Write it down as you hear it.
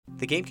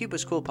The GameCube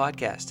Was Cool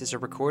podcast is a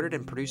recorded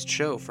and produced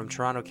show from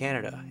Toronto,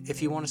 Canada.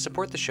 If you want to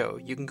support the show,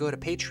 you can go to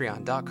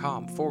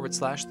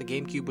patreon.com/The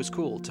GameCube Was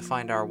Cool to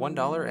find our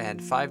 $1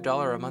 and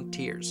 $5 a month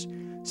tiers.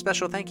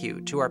 Special thank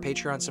you to our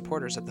Patreon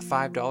supporters at the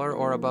 $5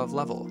 or above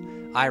level: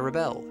 I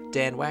Rebel,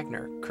 Dan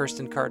Wagner,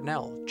 Kirsten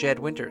Cardinell, Jed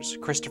Winters,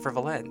 Christopher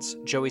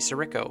Valenz, Joey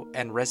Sirico,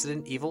 and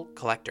Resident Evil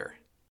Collector.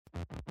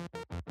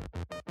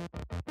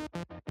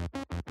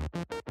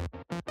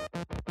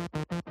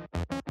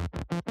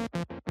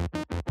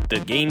 The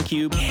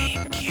GameCube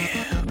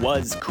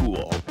Was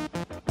Cool.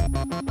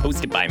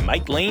 Hosted by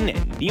Mike Lane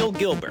and Neil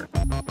Gilbert.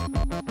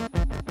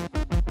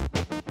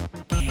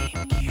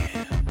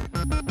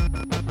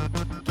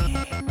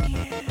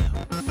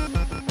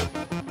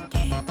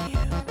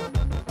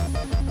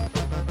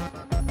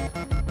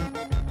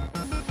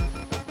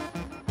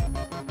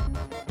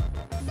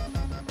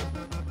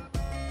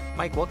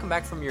 Mike, welcome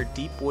back from your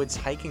deep woods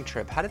hiking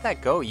trip. How did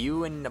that go?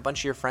 You and a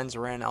bunch of your friends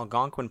were in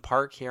Algonquin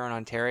Park here in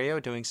Ontario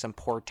doing some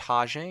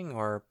portaging,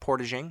 or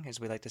portaging, as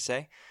we like to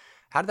say.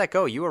 How did that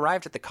go? You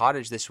arrived at the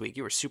cottage this week.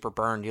 You were super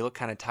burned. You look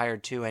kind of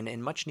tired too, and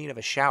in much need of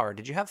a shower.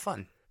 Did you have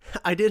fun?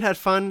 I did have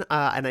fun,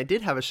 and I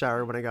did have a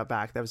shower when I got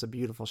back. That was a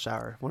beautiful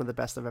shower. One of the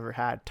best I've ever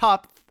had.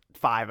 Top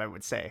 5, I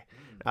would say.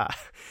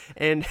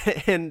 And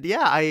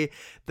yeah,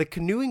 the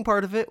canoeing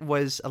part of it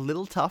was a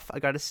little tough, I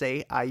gotta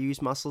say. I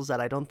used muscles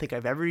that I don't think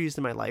I've ever used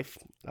in my life.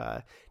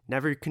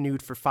 Never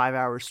canoed for 5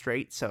 hours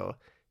straight, so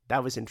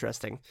that was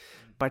interesting.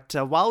 But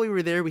while we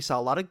were there, we saw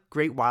a lot of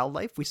great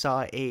wildlife. We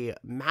saw a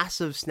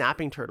massive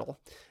snapping turtle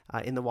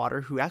in the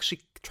water who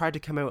actually tried to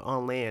come out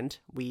on land.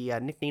 We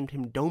nicknamed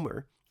him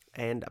Domer,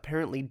 and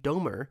apparently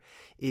Domer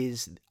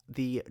is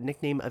the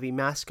nickname of a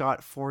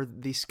mascot for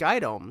the Sky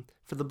Dome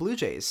for the Blue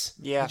Jays.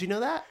 Yeah. Did you know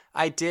that?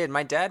 I did.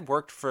 My dad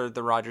worked for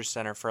the Rogers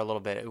Center for a little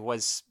bit. It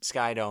was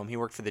Sky Dome. He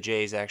worked for the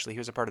Jays, actually. He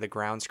was a part of the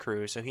grounds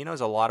crew, so he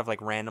knows a lot of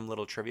like random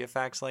little trivia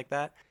facts like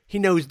that. He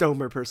knows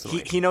Domer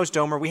personally. He knows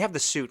Domer. We have the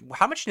suit.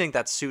 How much do you think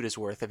that suit is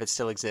worth if it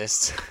still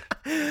exists?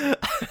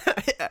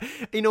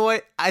 You know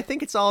what? I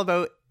think it's all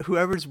about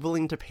whoever's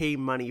willing to pay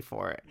money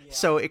for it. Yeah.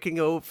 So it can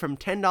go from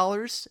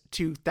 $10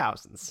 to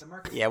thousands.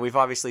 Yeah, we've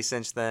obviously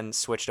since then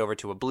switched over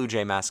to a Blue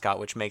Jay mascot,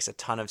 which makes a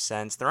ton of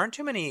sense. There aren't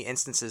too many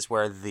instances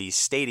where the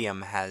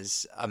stadium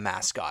has a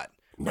mascot.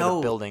 No.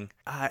 The building.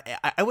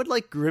 I would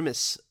like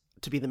Grimace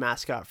to be the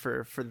mascot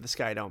for the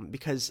Sky Dome,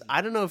 because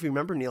I don't know if you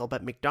remember, Neil,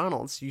 but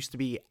McDonald's used to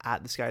be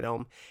at the Sky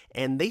Dome,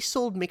 and they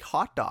sold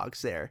McHot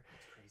dogs there.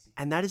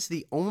 And that is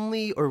the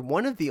only, or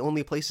one of the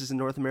only places in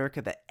North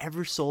America that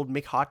ever sold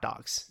McHot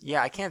dogs.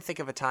 Yeah, I can't think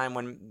of a time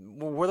when,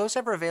 were those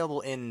ever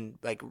available in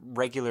like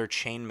regular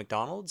chain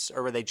McDonald's,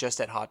 or were they just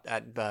at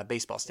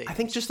baseball stadiums? I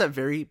think just at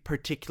very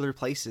particular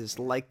places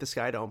like the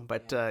Sky Dome.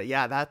 But they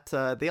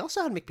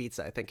also had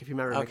McPizza, I think, if you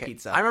remember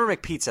McPizza. I remember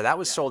McPizza. That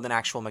was sold in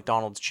actual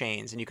McDonald's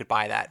chains, and you could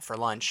buy that for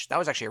lunch. That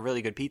was actually a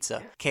really good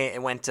pizza.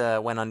 It went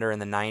under in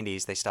the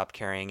 90s. They stopped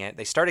carrying it.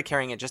 They started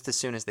carrying it just as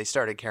soon as they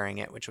started carrying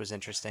it, which was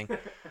interesting.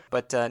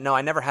 But no,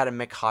 I never had a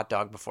Mc hot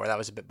dog before. That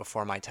was a bit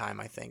before my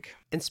time, I think.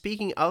 And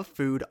speaking of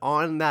food,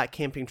 on that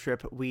camping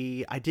trip,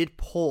 I did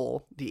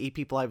poll the 8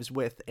 people I was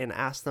with and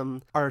asked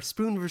them our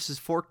spoon versus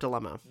fork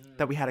dilemma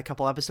that we had a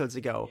couple episodes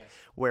ago,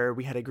 where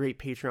we had a great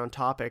Patreon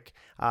topic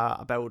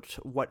about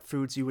what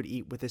foods you would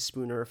eat with a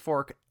spoon or a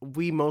fork.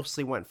 We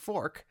mostly went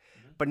fork.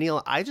 But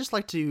Neil, I just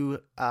like to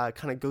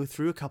kind of go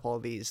through a couple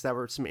of these that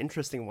were some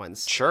interesting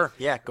ones. Sure.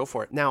 Yeah, go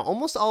for it. Now,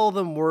 almost all of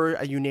them were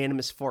a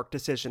unanimous fork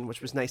decision,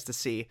 which was nice to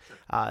see.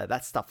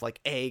 That's stuff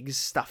like eggs,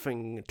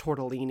 stuffing,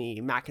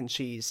 tortellini, mac and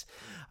cheese.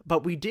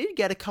 But we did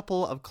get a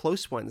couple of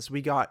close ones.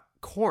 We got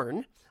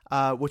corn,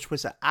 which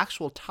was an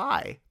actual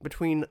tie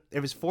between,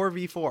 it was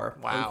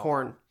 4v4 on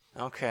corn.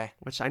 Okay.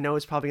 Which I know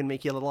is probably going to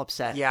make you a little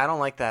upset. Yeah, I don't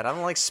like that. I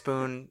don't like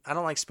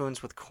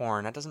spoons with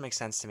corn. That doesn't make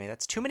sense to me.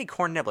 That's too many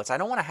corn niblets. I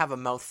don't want to have a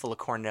mouthful of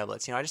corn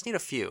niblets. I just need a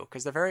few,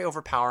 because they're very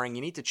overpowering.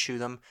 You need to chew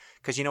them,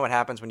 because you know what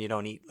happens when you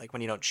don't eat, like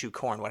when you don't chew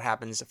corn. What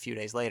happens a few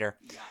days later?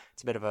 Yeah.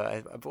 It's a bit of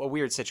a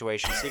weird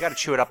situation. So you got to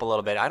chew it up a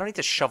little bit. I don't need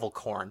to shovel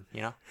corn,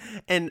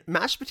 And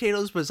mashed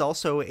potatoes was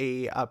also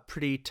a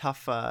pretty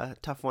tough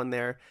one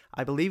there.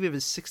 I believe it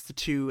was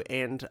 6-2,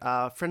 and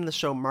a friend of the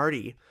show,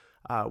 Marty,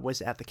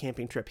 was at the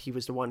camping trip. He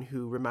was the one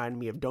who reminded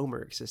me of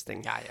Domer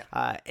existing.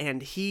 Yeah.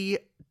 And he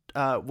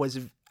was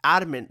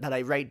adamant that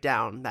I write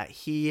down that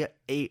he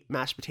ate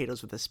mashed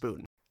potatoes with a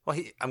spoon. Well,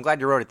 I'm glad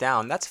you wrote it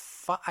down. That's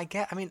fun.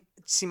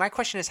 My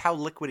question is, how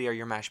liquidy are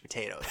your mashed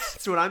potatoes?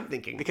 That's what I'm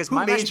thinking. Because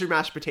who made your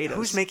mashed potatoes?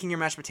 Who's making your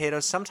mashed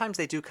potatoes? Sometimes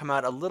they do come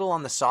out a little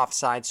on the soft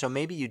side, so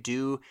maybe you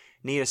do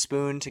need a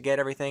spoon to get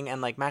everything. And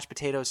like mashed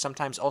potatoes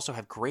sometimes also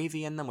have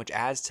gravy in them, which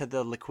adds to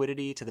the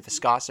liquidity, to the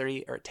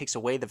viscosity, or it takes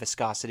away the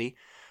viscosity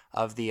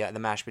of the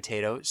mashed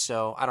potato.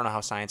 So I don't know how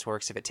science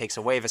works, if it takes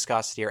away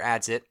viscosity or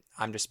adds it.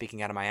 I'm just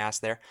speaking out of my ass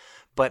there.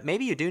 But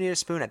maybe you do need a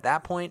spoon at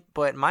that point.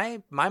 But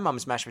my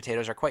mom's mashed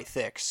potatoes are quite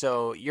thick,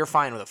 so you're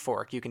fine with a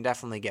fork. You can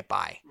definitely get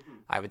by,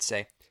 I would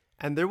say.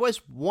 And there was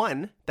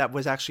one that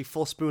was actually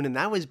full spoon, and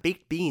that was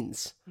baked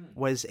beans.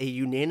 Was a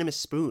unanimous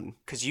spoon.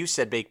 Because you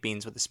said baked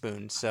beans with a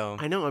spoon, so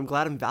I know. I'm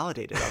glad I'm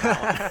validated on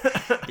that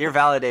one. you're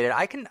validated.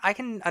 I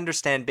can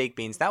understand baked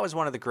beans. That was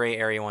one of the gray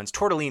area ones.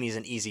 Tortellini is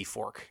an easy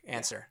fork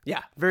answer.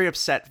 Yeah, very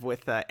upset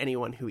with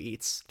anyone who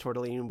eats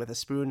tortellini with a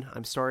spoon.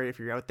 I'm sorry if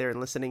you're out there and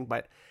listening,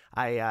 but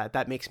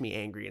that makes me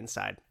angry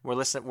inside. We're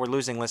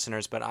losing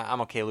listeners, but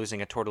I'm okay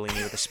losing a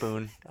tortellini with a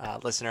spoon,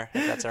 listener,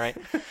 if that's all right.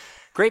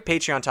 Great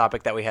Patreon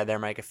topic that we had there,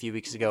 Mike, a few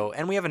weeks ago.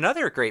 And we have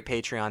another great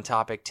Patreon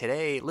topic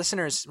today.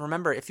 Listeners,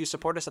 remember, if you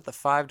support us at the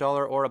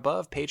 $5 or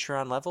above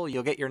Patreon level,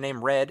 you'll get your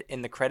name read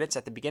in the credits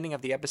at the beginning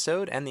of the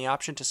episode and the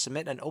option to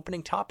submit an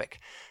opening topic,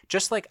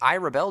 just like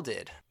iRebel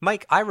did.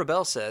 Mike,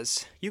 iRebel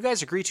says, you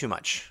guys agree too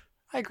much.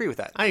 I agree with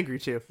that. I agree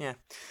too. Yeah.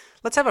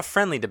 Let's have a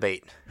friendly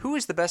debate. Who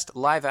is the best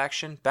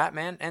live-action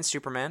Batman and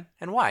Superman,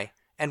 and why?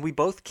 And we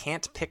both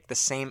can't pick the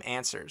same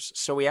answers.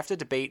 So we have to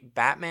debate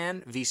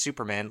Batman v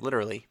Superman,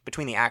 literally,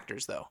 between the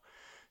actors, though.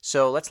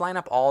 So let's line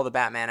up all the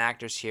Batman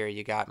actors here.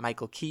 You got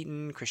Michael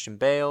Keaton, Christian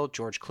Bale,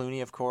 George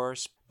Clooney, of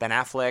course, Ben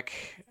Affleck,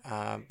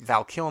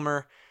 Val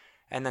Kilmer.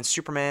 And then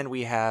Superman,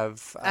 we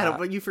have...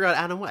 Adam, you forgot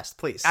Adam West,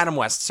 please. Adam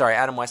West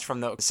from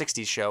the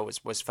 60s show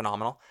was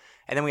phenomenal.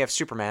 And then we have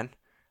Superman.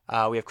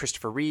 We have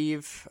Christopher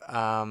Reeve.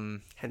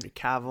 Henry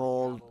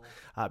Cavill.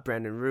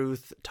 Brandon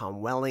Routh, Tom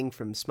Welling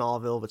from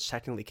Smallville, which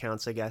technically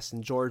counts, I guess,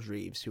 and George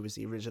Reeves, who was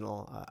the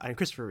original, and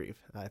Christopher Reeve.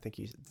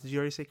 Did you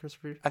already say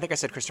Christopher Reeve? I think I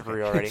said Christopher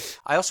Reeve already.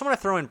 I also want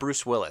to throw in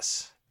Bruce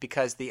Willis,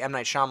 because the M.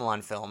 Night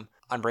Shyamalan film,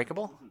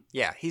 Unbreakable,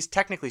 yeah, he's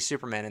technically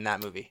Superman in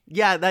that movie.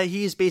 Yeah,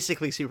 he's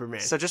basically Superman.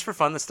 So just for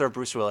fun, let's throw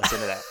Bruce Willis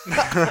into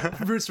that.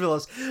 Bruce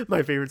Willis,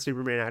 my favorite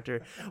Superman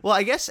actor. Well,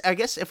 I guess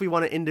if we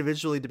want to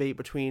individually debate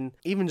between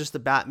even just the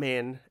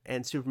Batman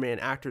and Superman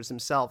actors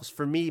themselves,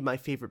 for me, my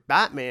favorite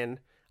Batman...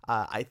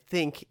 I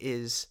think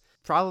is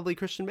probably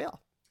Christian Bale.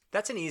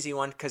 That's an easy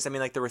one because, I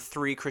mean, like there were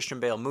 3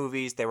 Christian Bale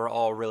movies. They were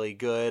all really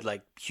good,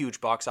 like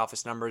huge box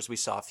office numbers. We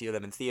saw a few of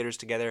them in theaters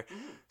together.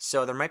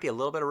 So there might be a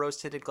little bit of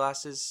rose-tinted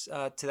glasses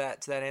to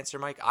that answer,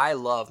 Mike. I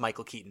love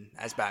Michael Keaton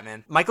as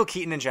Batman. Michael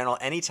Keaton in general,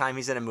 anytime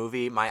he's in a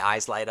movie, my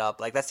eyes light up.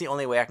 Like that's the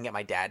only way I can get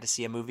my dad to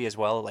see a movie as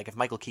well. Like if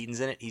Michael Keaton's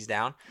in it, he's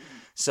down.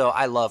 So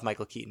I love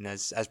Michael Keaton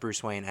as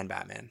Bruce Wayne and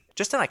Batman.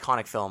 Just an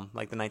iconic film,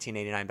 like the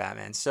 1989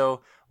 Batman.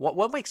 So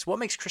what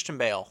makes Christian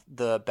Bale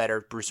the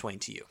better Bruce Wayne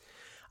to you?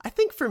 I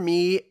think for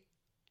me,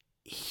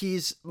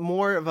 he's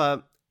more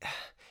of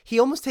he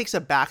almost takes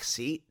a back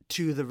seat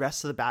to the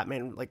rest of the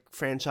Batman like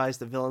franchise,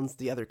 the villains,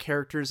 the other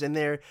characters in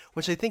there,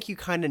 which I think you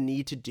kind of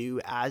need to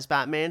do as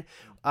Batman.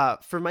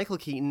 For Michael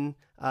Keaton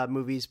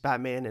movies,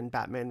 Batman and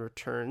Batman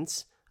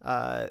Returns,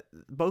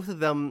 both of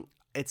them,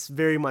 it's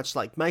very much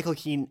like Michael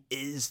Keaton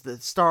is the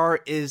star,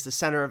 is the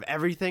center of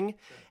everything.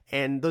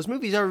 And those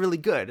movies are really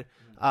good.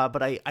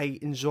 But I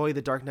enjoy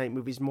the Dark Knight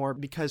movies more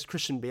because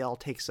Christian Bale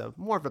takes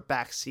more of a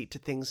backseat to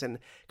things and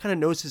kind of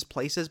knows his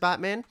place as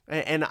Batman.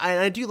 And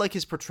I do like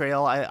his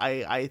portrayal.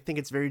 I think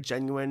it's very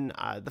genuine.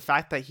 The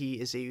fact that he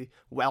is a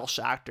Welsh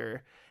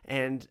actor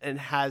and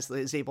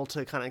is able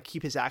to kind of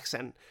keep his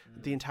accent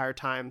the entire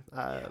time,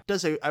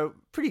 does a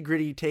pretty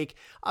gritty take.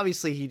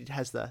 Obviously, he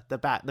has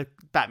the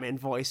Batman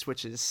voice,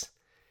 which is...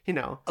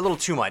 a little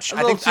too much.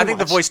 I think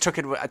the voice took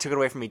it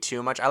away from me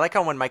too much. I like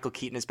how when Michael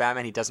Keaton is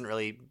Batman, he doesn't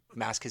really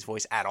mask his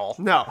voice at all.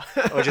 No.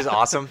 Which is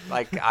awesome.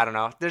 Like, I don't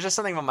know. There's just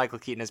something about Michael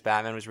Keaton as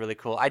Batman was really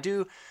cool. I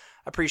do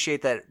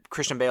appreciate that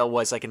Christian Bale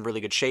was like in really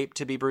good shape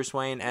to be Bruce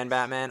Wayne and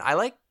Batman. I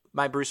like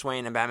my Bruce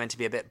Wayne and Batman to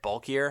be a bit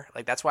bulkier.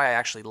 Like, that's why I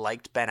actually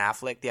liked Ben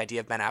Affleck, the idea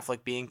of Ben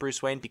Affleck being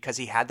Bruce Wayne, because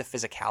he had the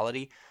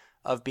physicality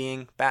of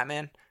being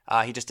Batman.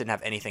 He just didn't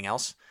have anything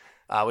else.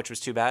 Which was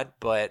too bad,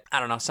 but I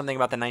don't know, something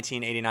about the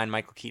 1989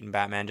 Michael Keaton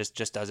Batman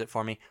just does it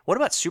for me. What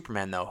about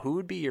Superman, though? Who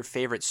would be your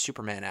favorite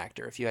Superman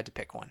actor if you had to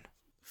pick one?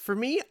 For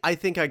me, I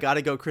think I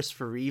gotta go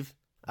Christopher Reeve,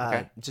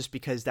 Okay. just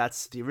because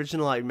that's the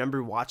original. I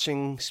remember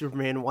watching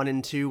Superman 1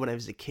 and 2 when I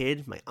was a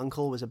kid. My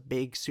uncle was a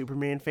big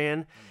Superman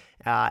fan,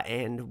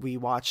 and we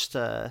watched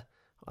both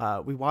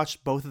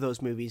of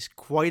those movies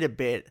quite a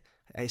bit.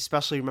 I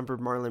especially remember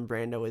Marlon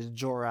Brando as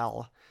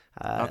Jor-El,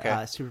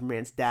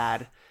 Superman's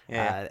dad.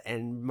 Yeah.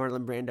 And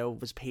Marlon Brando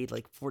was paid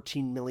like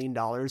 $14 million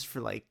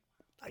for like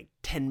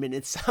 10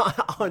 minutes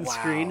on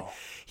screen.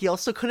 He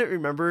also couldn't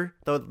remember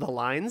the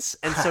lines,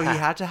 and so he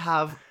had to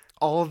have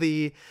all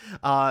the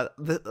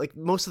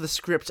most of the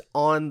script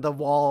on the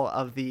wall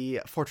of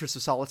the Fortress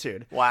of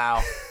Solitude.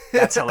 Wow,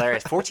 that's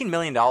hilarious. $14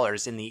 million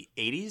in the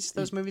 80s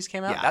those movies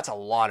came out? Yeah. That's a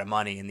lot of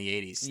money in the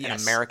 80s. Yes.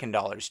 And American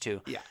dollars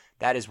too. Yeah.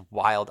 That is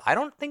wild. I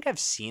don't think I've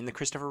seen the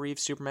Christopher Reeve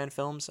Superman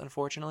films,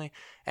 unfortunately.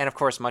 And of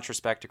course, much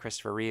respect to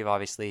Christopher Reeve.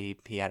 Obviously,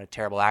 he had a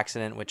terrible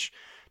accident, which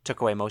took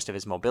away most of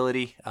his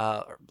mobility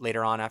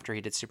later on after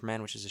he did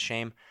Superman, which is a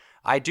shame.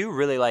 I do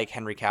really like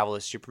Henry Cavill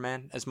as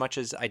Superman, as much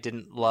as I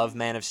didn't love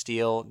Man of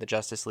Steel, the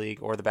Justice League,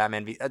 or the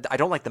Batman. I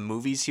don't like the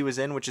movies he was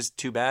in, which is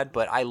too bad,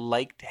 but I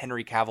liked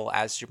Henry Cavill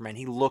as Superman.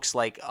 He looks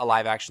like a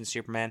live-action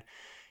Superman.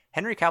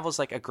 Henry Cavill's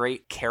like a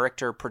great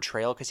character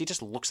portrayal because he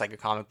just looks like a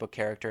comic book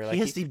character. Like he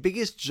has the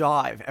biggest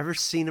jaw I've ever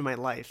seen in my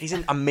life. He's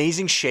in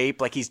amazing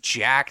shape. Like he's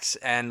jacked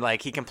and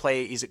like he can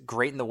play. He's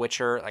great in The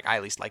Witcher. Like I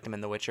at least liked him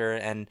in The Witcher.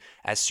 And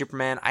as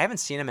Superman, I haven't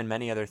seen him in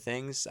many other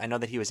things. I know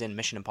that he was in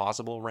Mission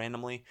Impossible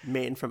randomly.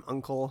 Man from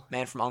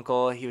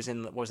U.N.C.L.E. He was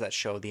in, what was that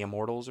show? The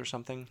Immortals or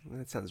something?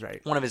 That sounds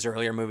right. One of his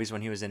earlier movies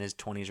when he was in his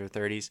 20s or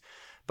 30s.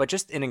 But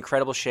just in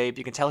incredible shape.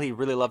 You can tell he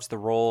really loves the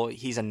role.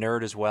 He's a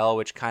nerd as well,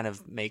 which kind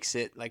of makes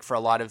it like for a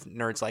lot of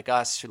nerds like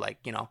us who like,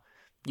 you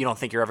don't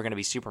think you're ever going to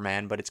be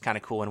Superman, but it's kind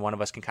of cool when one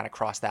of us can kind of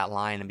cross that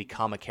line and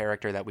become a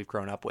character that we've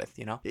grown up with,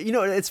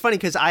 It's funny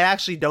because I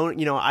actually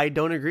I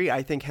don't agree.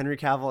 I think Henry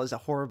Cavill is a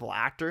horrible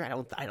actor.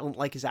 I don't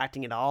like his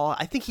acting at all.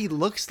 I think he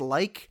looks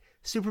like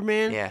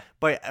Superman. Yeah.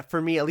 But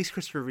for me, at least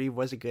Christopher Reeve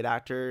was a good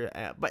actor.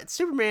 But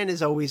Superman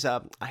is always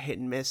a hit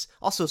and miss.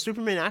 Also,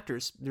 Superman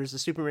actors, there's a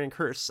Superman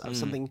curse of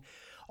something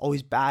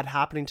always bad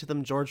happening to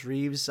them. George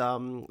Reeves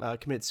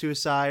committed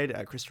suicide.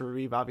 Christopher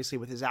Reeve, obviously,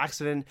 with his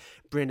accident.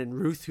 Brandon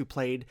Routh, who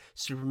played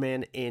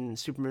Superman in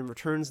Superman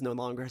Returns, no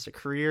longer has a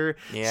career.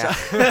 Yeah.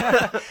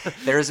 So.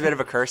 There is a bit of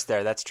a curse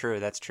there. That's true.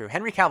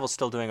 Henry Cavill's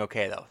still doing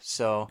okay, though.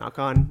 So knock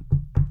on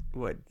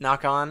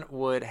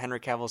wood. Henry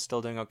Cavill's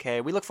still doing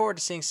okay. We look forward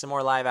to seeing some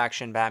more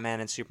live-action Batman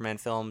and Superman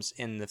films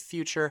in the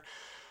future.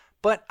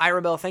 But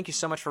Irabel, thank you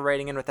so much for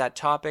writing in with that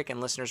topic. And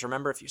listeners,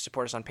 remember, if you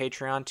support us on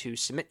Patreon, to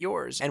submit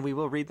yours, and we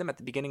will read them at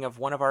the beginning of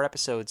one of our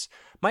episodes.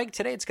 Mike,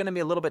 today it's going to be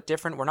a little bit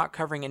different. We're not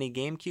covering any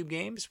GameCube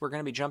games. We're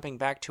going to be jumping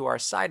back to our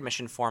side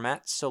mission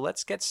format. So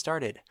let's get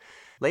started.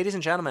 Ladies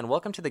and gentlemen,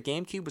 welcome to the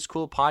GameCube Was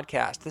Cool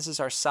podcast. This is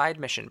our side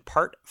mission,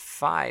 part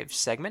 5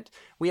 segment.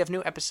 We have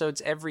new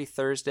episodes every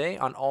Thursday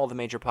on all the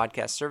major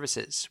podcast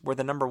services. We're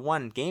the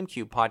 #1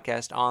 GameCube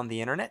podcast on the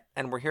internet,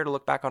 and we're here to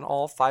look back on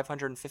all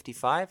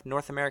 555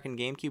 North American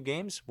GameCube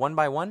games, one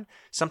by one,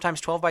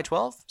 sometimes 12 by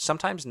 12,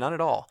 sometimes none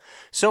at all.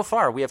 So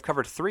far, we have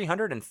covered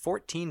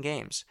 314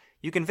 games.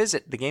 You can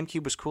visit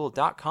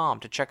thegamecubewascool.com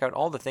to check out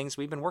all the things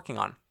we've been working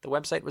on. The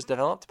website was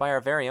developed by our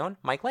very own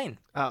Mike Lane.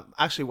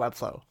 Actually,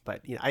 Webflow,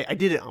 but I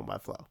did it on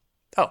Webflow.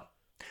 Oh.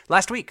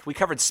 Last week, we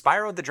covered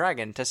Spyro the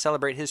Dragon to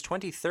celebrate his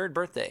 23rd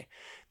birthday.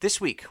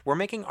 This week, we're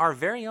making our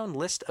very own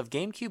list of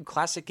GameCube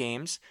Classic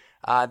games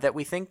that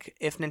we think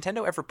if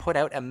Nintendo ever put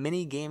out a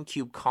mini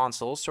GameCube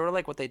console, sort of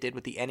like what they did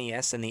with the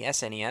NES and the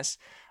SNES,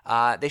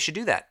 they should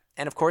do that.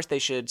 And of course, they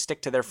should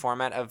stick to their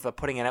format of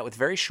putting it out with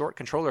very short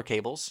controller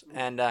cables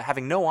and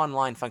having no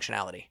online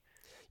functionality.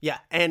 Yeah,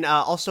 and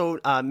also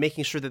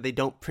making sure that they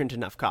don't print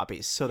enough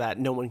copies so that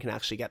no one can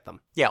actually get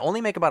them. Yeah,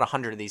 only make about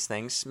 100 of these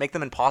things. Make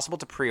them impossible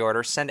to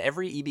pre-order. Send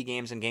every EB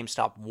Games and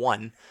GameStop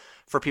one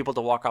for people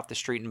to walk off the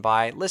street and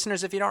buy.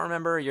 Listeners, if you don't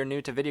remember, you're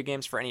new to video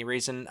games for any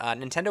reason,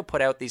 Nintendo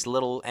put out these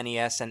little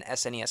NES and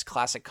SNES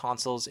classic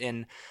consoles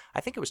in,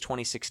 I think it was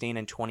 2016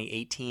 and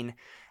 2018.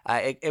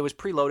 It was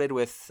preloaded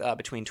with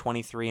between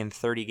 23 and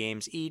 30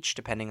 games each,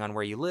 depending on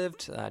where you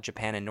lived.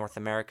 Japan and North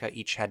America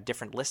each had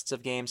different lists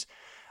of games.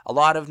 A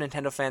lot of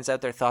Nintendo fans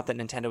out there thought that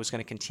Nintendo was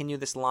going to continue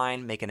this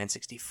line, make an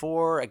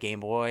N64, a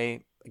Game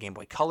Boy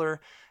Color,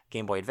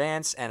 Game Boy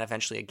Advance, and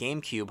eventually a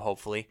GameCube,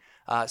 hopefully.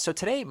 So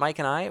today, Mike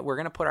and I, we're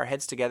going to put our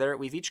heads together.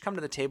 We've each come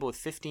to the table with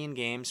 15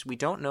 games. We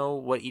don't know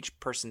what each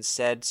person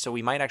said, so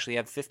we might actually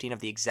have 15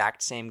 of the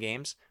exact same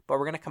games, but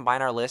we're going to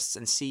combine our lists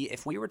and see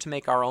if we were to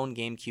make our own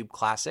GameCube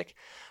Classic,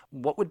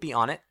 what would be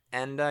on it.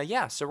 And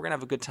so we're going to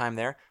have a good time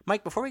there.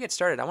 Mike, before we get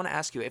started, I want to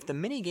ask you, if the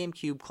mini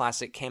GameCube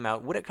Classic came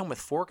out, would it come with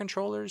 4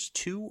 controllers,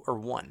 2, or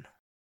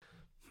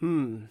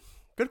 1?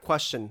 Good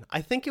question.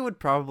 I think it would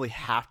probably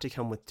have to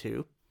come with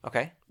 2.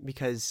 Okay.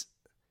 Because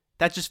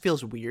that just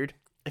feels weird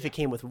if it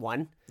came with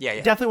 1. Yeah.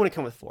 It definitely wouldn't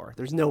come with 4.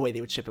 There's no way they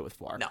would ship it with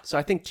 4. No. So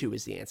I think 2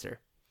 is the answer.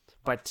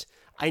 But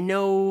I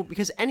know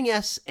because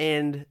NES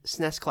and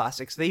SNES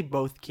Classics, they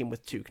both came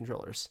with 2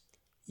 controllers.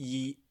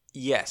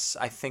 Yes,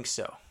 I think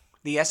so.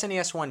 The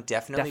SNES one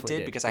definitely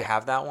did because I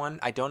have that one.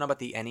 I don't know about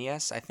the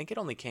NES. I think it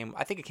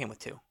came with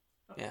 2.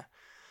 Okay. Yeah.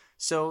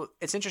 So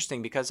it's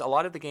interesting because a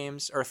lot of the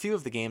games, or a few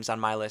of the games on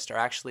my list, are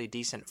actually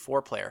decent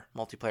 4-player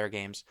multiplayer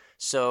games.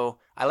 So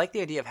I like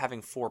the idea of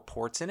having 4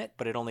 ports in it,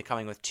 but it only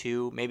coming with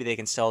 2. Maybe they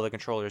can sell the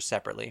controllers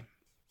separately.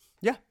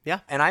 Yeah.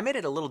 And I made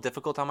it a little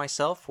difficult on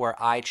myself where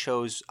I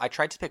tried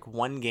to pick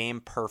 1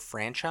 game per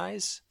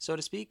franchise, so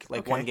to speak,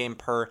 like 1 game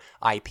per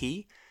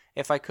IP.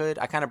 If I could.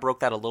 I kind of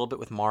broke that a little bit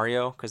with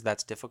Mario because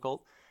that's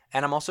difficult.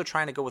 And I'm also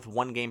trying to go with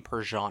 1 game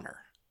per genre.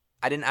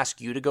 I didn't ask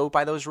you to go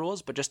by those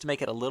rules, but just to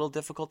make it a little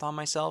difficult on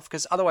myself,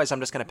 because otherwise I'm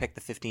just going to pick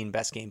the 15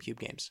 best GameCube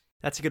games.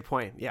 That's a good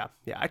point. Yeah.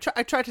 I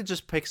tried to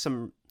just pick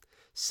some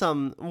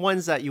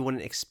ones that you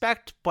wouldn't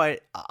expect,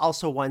 but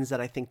also ones that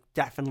I think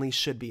definitely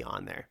should be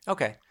on there.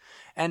 Okay.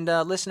 And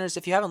listeners,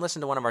 if you haven't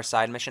listened to one of our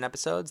side mission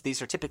episodes,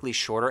 these are typically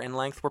shorter in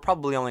length. We're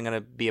probably only going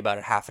to be about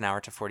a half an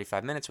hour to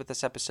 45 minutes with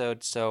this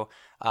episode, so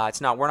we're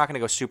not going to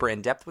go super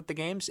in depth with the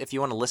games. If you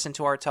want to listen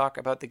to our talk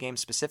about the game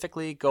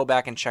specifically, go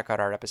back and check out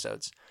our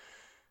episodes.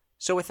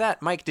 So with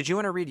that, Mike, did you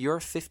want to read your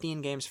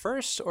 15 games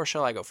first, or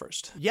shall I go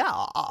first? Yeah,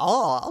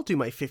 I'll do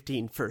my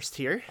 15 first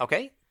here.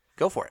 Okay,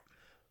 go for it.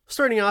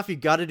 Starting off, you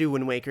got to do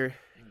Wind Waker.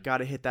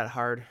 Gotta hit that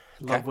hard.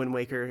 Love Wind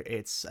Waker.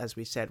 It's, as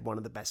we said, one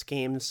of the best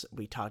games.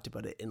 We talked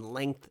about it in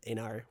length in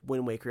our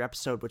Wind Waker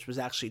episode, which was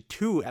actually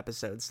 2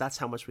 episodes. That's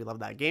how much we love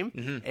that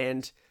game.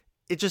 And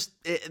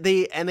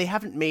they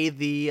haven't made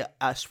the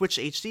Switch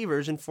HD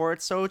version for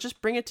it, so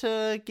just bring it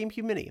to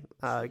GameCube Mini,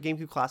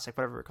 GameCube Classic,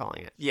 whatever we're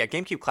calling it. Yeah,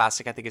 GameCube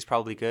Classic I think is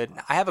probably good.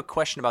 I have a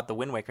question about the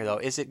Wind Waker though.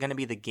 Is it going to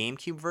be the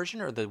GameCube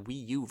version or the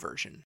Wii U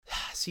version?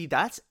 See,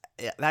 that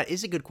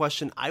is a good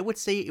question. I would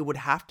say it would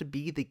have to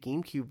be the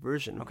GameCube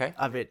version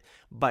of it,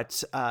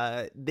 but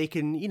they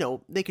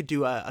could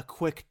do a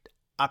quick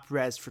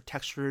up-res for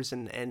textures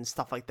and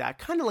stuff like that,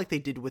 kind of like they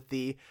did with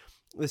the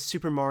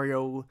Super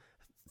Mario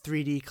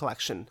 3D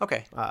Collection.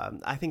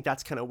 I think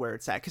that's kind of where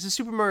it's at, because the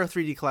Super Mario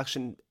 3D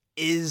Collection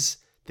is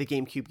the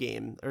GameCube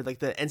game, or like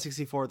the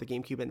N64, the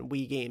GameCube, and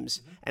Wii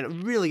games,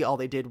 and really all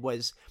they did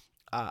was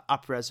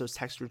up-res those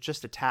textures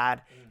just a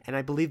tad. And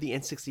I believe the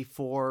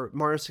N64,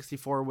 Mario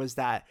 64 was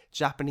that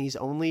Japanese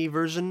only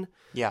version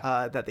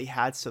that they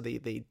had, so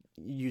they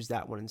used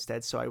that one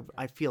instead. So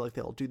I feel like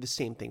they'll do the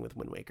same thing with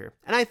Wind Waker.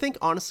 And I think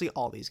honestly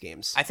all these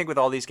games. I think with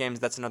all these games,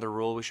 that's another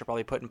rule we should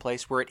probably put in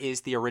place, where it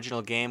is the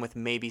original game with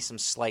maybe some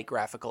slight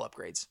graphical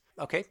upgrades.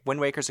 Okay, Wind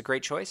Waker's a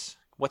great choice.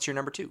 What's your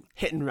number 2?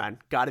 Hit and Run.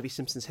 Gotta be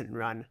Simpsons Hit and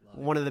Run.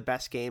 One of the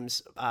best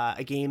games.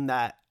 A game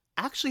that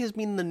actually has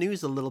been in the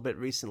news a little bit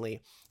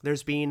recently.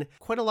 There's been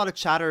quite a lot of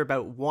chatter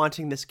about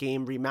wanting this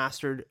game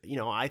remastered.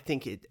 I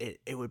think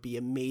it would be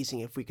amazing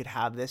if we could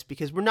have this,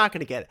 because we're not going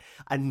to get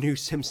a new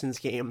Simpsons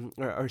game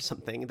or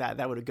something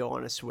that would go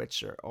on a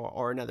Switch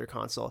or another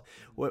console.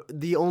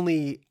 The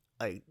only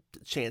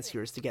chance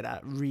here is to get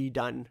a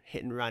redone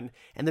Hit and Run,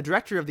 and the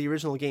director of the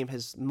original game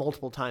has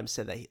multiple times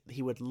said that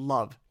he would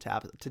love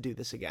to do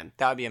this again.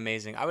 That would be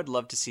amazing. I would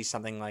love to see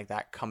something like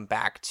that come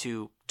back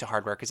to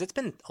hardware, because it's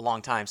been a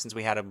long time since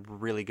we had a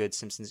really good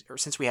Simpsons, or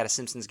since we had a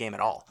Simpsons game at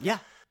all. Yeah,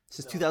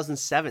 since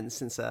 2007,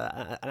 since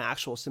an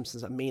actual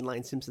Simpsons, a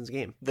mainline Simpsons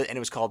game, and it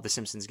was called The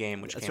Simpsons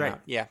Game, which That's came right.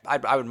 out. Yeah,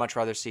 I would much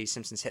rather see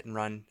Simpsons Hit and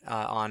Run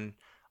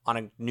on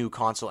a new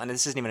console, and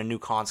this isn't even a new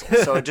console,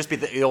 so it'd just be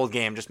the old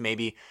game. Just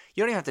maybe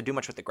you don't even have to do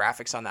much with the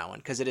graphics on that one,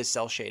 because it is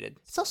cel shaded.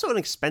 It's also an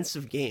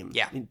expensive game,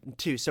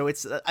 too. So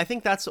it's I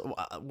think that's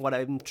what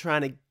I'm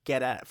trying to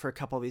get at for a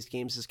couple of these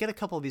games, is get a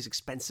couple of these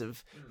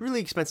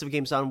really expensive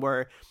games on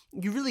where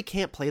you really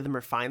can't play them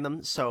or find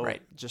them. So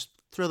just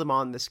throw them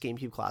on this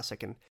GameCube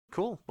Classic. And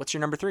cool. What's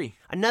your number 3?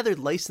 Another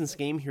licensed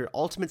game here,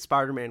 Ultimate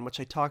Spider-Man, which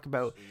I talk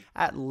about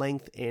at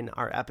length in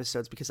our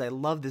episodes because I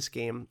love this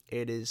game.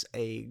 It is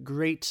a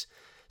great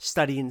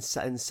study in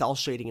cel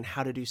shading and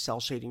how to do cel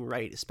shading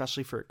right,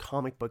 especially for a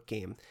comic book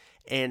game.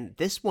 And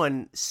this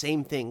one,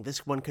 same thing.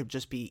 This one could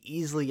just be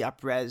easily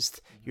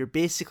up-resed. You're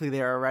basically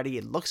there already.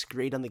 It looks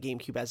great on the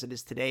GameCube as it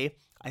is today.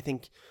 I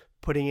think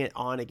putting it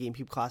on a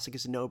GameCube Classic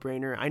is a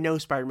no-brainer. I know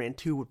Spider-Man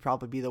 2 would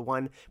probably be the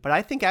one, but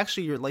I think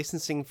actually your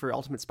licensing for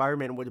Ultimate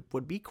Spider-Man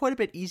would be quite a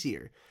bit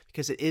easier,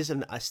 because it is a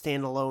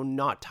standalone,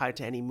 not tied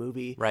to any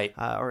movie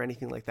or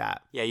anything like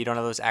that. Yeah, you don't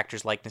have those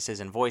actors' likenesses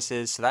and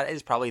voices, so that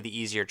is probably the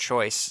easier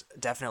choice,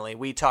 definitely.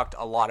 We talked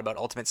a lot about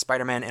Ultimate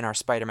Spider-Man in our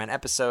Spider-Man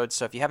episode,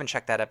 so if you haven't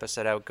checked that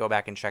episode out, go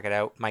back and check it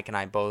out. Mike and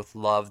I both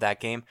love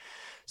that game.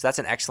 So that's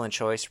an excellent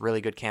choice.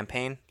 Really good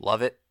campaign.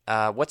 Love it.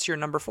 What's your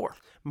number 4?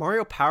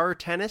 Mario Power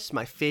Tennis,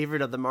 my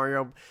favorite of the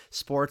Mario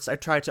sports. I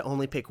tried to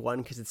only pick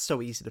one because it's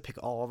so easy to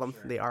pick all of them.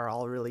 Sure. They are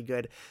all really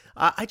good.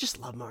 I just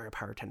love Mario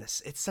Power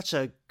Tennis. It's such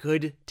a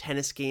good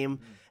tennis game.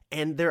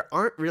 And there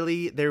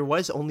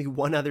was only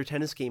one other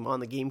tennis game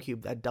on the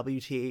GameCube, that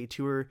WTA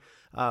Tour,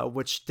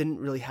 which didn't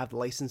really have the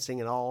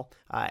licensing at all,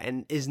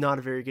 and is not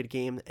a very good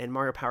game. And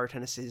Mario Power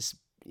Tennis is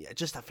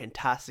just a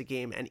fantastic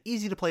game and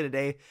easy to play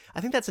today.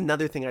 I think that's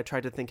another thing I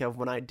tried to think of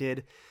when I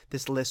did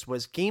this list,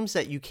 was games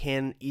that you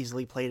can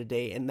easily play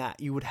today and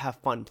that you would have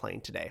fun playing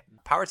today.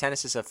 Power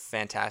Tennis is a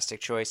fantastic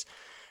choice.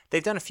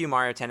 They've done a few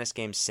Mario Tennis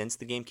games since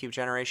the GameCube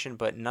generation,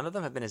 but none of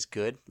them have been as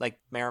good. Like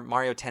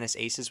Mario Tennis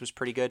Aces was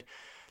pretty good.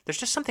 There's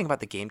just something about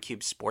the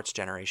GameCube sports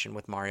generation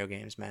with Mario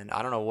games, man.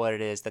 I don't know what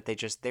it is that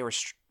they were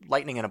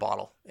lightning in a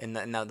bottle in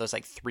those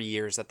like 3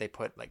 years that they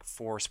put like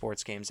 4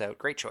 sports games out.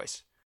 Great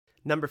choice.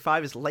 Number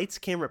 5 is Lights,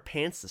 Camera,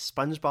 Pants, the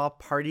SpongeBob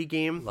party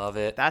game. Love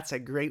it. That's a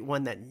great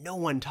one that no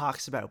one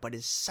talks about, but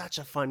is such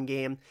a fun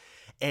game.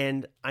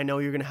 And I know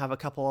you're going to have a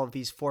couple of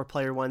these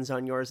 4-player ones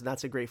on yours, and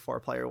that's a great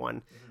 4-player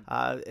one.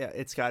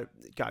 It's got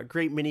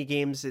great mini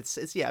games.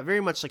 It's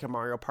very much like a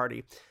Mario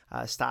Party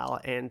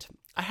style. And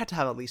I had to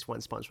have at least one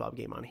SpongeBob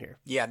game on here.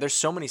 Yeah, there's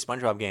so many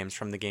SpongeBob games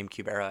from the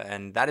GameCube era,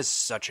 and that is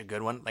such a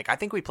good one. Like, I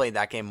think we played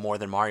that game more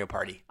than Mario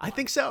Party. I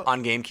think so.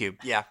 On GameCube.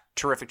 Yeah,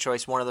 terrific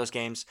choice. One of those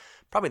games,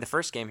 probably the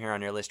first game here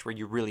on your list where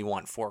you really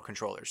want 4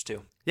 controllers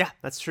too. Yeah,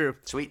 that's true.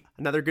 Sweet.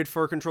 Another good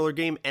 4-controller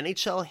game,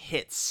 NHL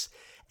Hits.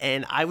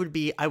 And I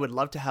would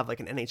love to have like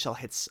an NHL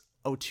Hits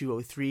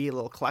 0203, a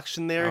little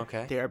collection there.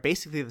 Okay. They are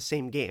basically the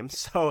same game,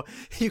 so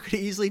you could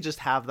easily just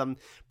have them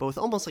both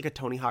almost like a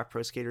Tony Hawk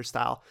Pro Skater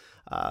style,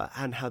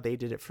 and how they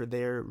did it for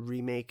their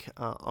remake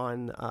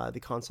on the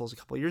consoles a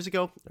couple years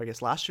ago, or I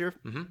guess last year.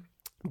 Mm-hmm.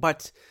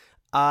 But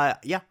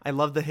I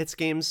love the Hits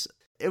games.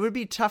 It would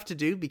be tough to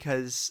do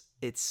because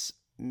it's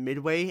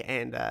Midway,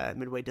 and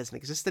Midway doesn't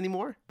exist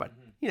anymore. But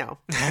you know,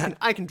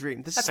 I can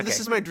dream. This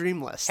is my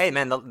dream list. Hey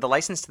man, the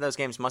license to those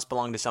games must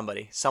belong to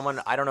somebody.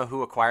 Someone, I don't know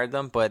who acquired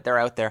them, but they're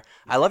out there.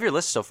 I love your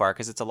list so far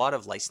because it's a lot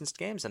of licensed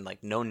games and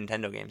like no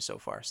Nintendo games so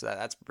far. So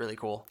that's really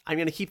cool. I'm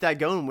gonna keep that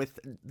going with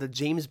the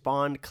James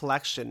Bond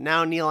collection.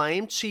 Now, Neil, I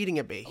am cheating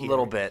a bit here. A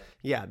little bit.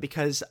 Yeah,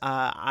 because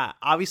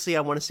obviously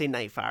I want to say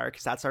Nightfire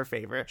because that's our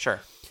favorite. Sure.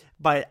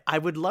 But I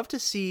would love to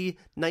see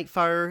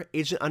Nightfire,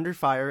 Agent Under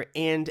Fire,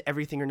 and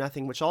Everything or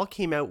Nothing, which all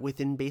came out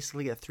within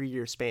basically a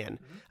 3-year span.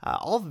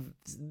 All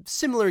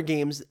similar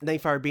games,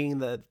 Nightfire being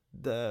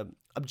the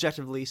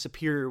objectively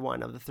superior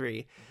one of the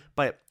three.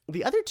 But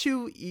the other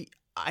two,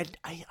 I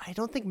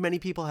don't think many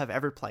people have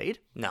ever played.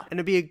 No. And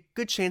it'd be a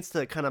good chance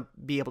to kind of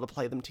be able to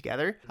play them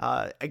together.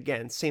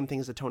 Again, same thing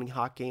as the Tony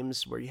Hawk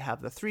games where you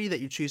have the 3 that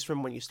you choose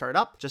from when you start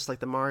up, just like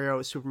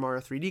the Super Mario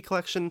 3D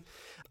collection.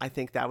 I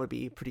think that would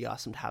be pretty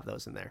awesome to have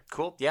those in there.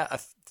 Cool. Yeah, a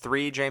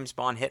 3 James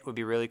Bond hit would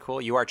be really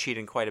cool. You are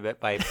cheating quite a bit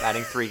by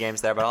adding 3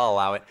 games there, but I'll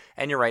allow it.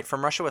 And you're right,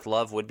 From Russia with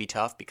Love would be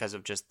tough because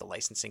of just the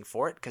licensing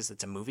for it, because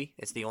it's a movie.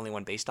 It's the only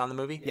one based on the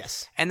movie.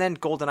 Yes. And then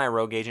GoldenEye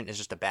Rogue Agent is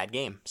just a bad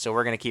game, so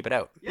we're going to keep it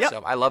out. Yep.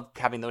 So I love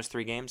having those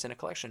 3 games in a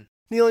collection.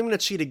 Neil, I'm going to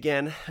cheat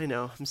again. I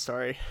know, I'm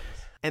sorry.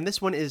 And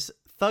this one is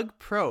Thug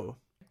Pro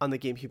on the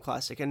GameCube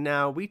Classic. And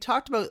now we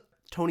talked about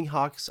Tony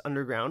Hawk's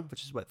Underground,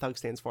 which is what Thug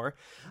stands for,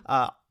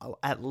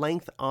 at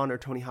length on our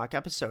Tony Hawk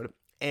episode.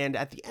 And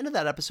at the end of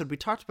that episode, we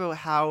talked about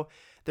how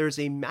there's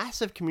a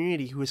massive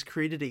community who has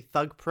created a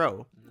Thug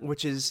Pro,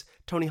 which is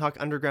Tony Hawk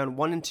Underground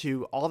 1 and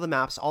 2, all the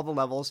maps, all the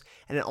levels,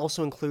 and it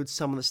also includes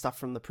some of the stuff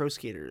from the Pro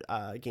Skater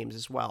games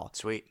as well.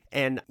 Sweet.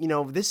 And, you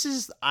know, this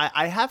is,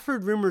 I have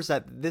heard rumors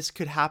that this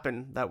could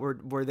happen, that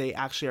where they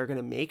actually are going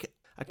to make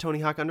a Tony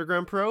Hawk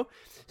Underground Pro.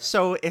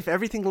 So if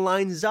everything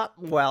lines up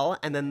well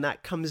and then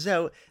that comes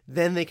out,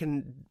 then they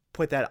can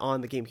put that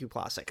on the GameCube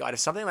Classic. God, if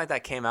something like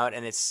that came out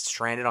and it's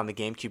stranded on the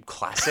GameCube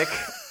Classic,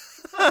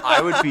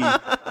 I would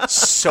be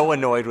so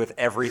annoyed with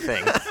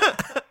everything.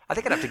 I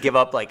think I'd have to give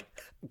up like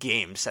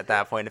games at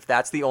that point if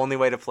that's the only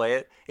way to play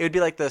it. It would be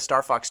like the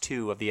Star Fox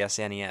 2 of the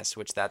SNES,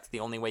 which that's the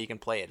only way you can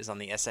play it is on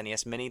the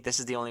SNES Mini. This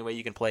is the only way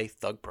you can play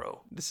Thug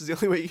Pro. This is the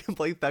only way you can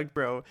play Thug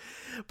Pro.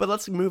 But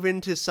let's move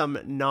into some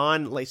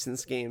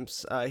non-licensed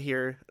games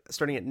here.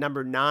 Starting at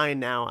number 9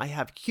 now, I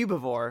have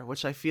Cubivore,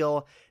 which I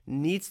feel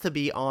needs to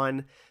be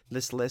on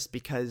this list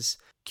because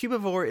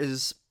Cubivore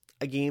is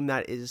a game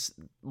that is,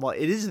 well,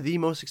 it is the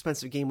most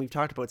expensive game we've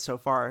talked about so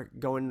far,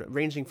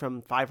 ranging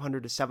from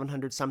 $500 to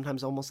 $700,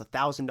 sometimes almost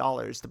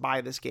 $1,000 to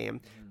buy this game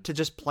to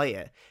just play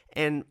it.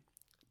 And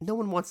no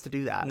one wants to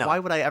do that. No. Why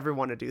would I ever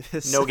want to do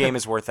this? No game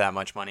is worth that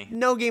much money.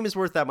 No game is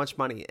worth that much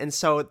money. And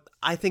so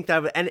I think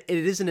that, and it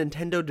is a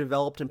Nintendo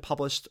developed and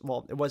published,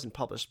 well, it wasn't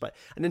published, but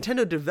a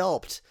Nintendo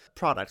developed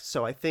product.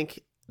 So I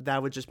think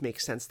that would just make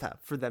sense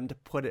for them to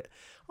put it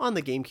on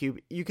the GameCube.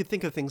 You could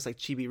think of things like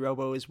Chibi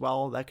Robo as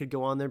well that could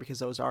go on there because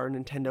those are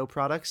Nintendo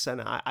products and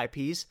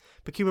IPs.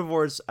 But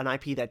Cubivore is an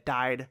IP that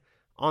died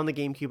on the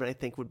GameCube, and I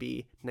think would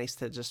be nice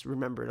to just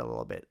remember it a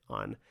little bit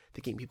on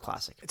the GameCube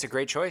Classic. It's a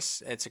great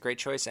choice. It's a great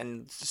choice,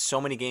 and so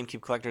many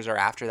GameCube collectors are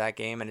after that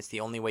game, and it's the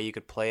only way you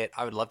could play it.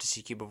 I would love to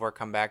see Cubivore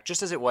come back,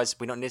 just as it was.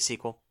 We don't need a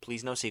sequel.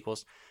 Please, no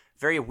sequels.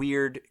 Very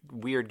weird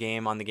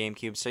game on the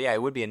GameCube. So yeah,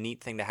 it would be a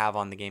neat thing to have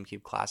on the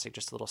GameCube Classic,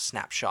 just a little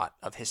snapshot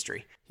of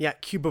history. Yeah,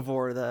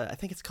 Cubivore, I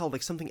think it's called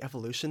like something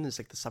Evolution is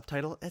like the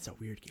subtitle. It's a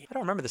weird game. I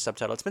don't remember the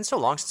subtitle. It's been so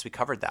long since we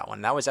covered that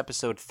one. That was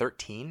episode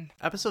 13.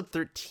 Episode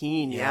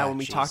 13, yeah, when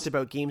we geez. talked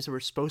about games that were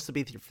supposed to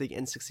be for the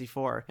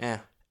N64. Yeah.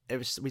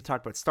 We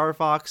talked about Star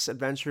Fox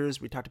Adventures,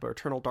 we talked about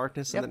Eternal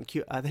Darkness, Yep. and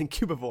then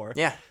Cubivore.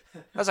 Yeah,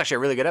 that was actually a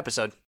really good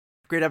episode.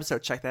 Great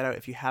episode. Check that out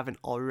if you haven't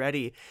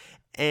already.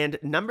 And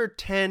number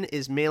 10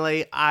 is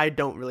Melee. I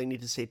don't really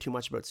need to say too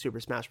much about Super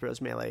Smash Bros.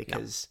 Melee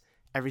because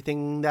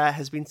everything that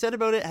has been said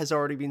about it has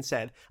already been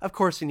said. Of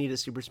course, you need a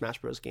Super Smash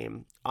Bros.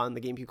 Game on the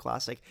GameCube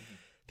Classic.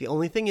 The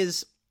only thing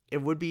is,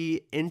 it would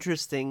be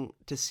interesting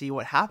to see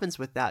what happens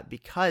with that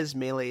because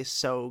Melee is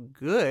so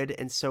good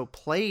and so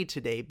played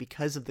today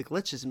because of the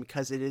glitches and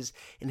because it is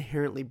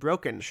inherently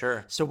broken.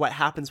 Sure. So what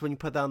happens when you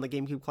put that on the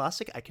GameCube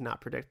Classic? I cannot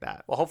predict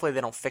that. Well, hopefully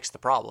they don't fix the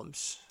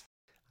problems.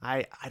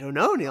 I don't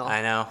know, Neil.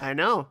 I know. I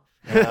know.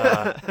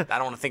 I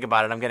don't want to think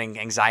about it. I'm getting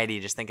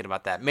anxiety just thinking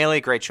about that. Melee,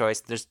 great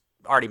choice. There's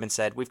already been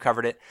said. We've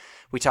covered it.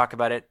 We talk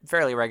about it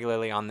fairly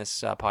regularly on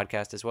this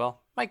podcast as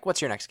well. Mike, what's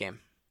your next game?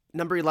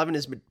 Number 11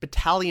 is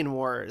Battalion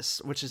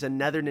Wars, which is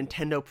another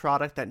Nintendo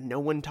product that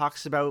no one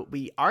talks about.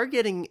 We are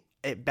getting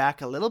it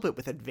back a little bit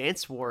with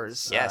Advance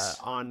Wars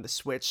on the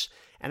Switch.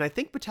 And I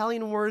think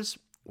Battalion Wars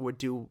would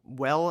do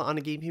well on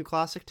a GameCube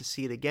Classic to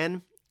see it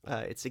again.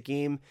 It's a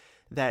game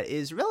that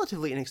is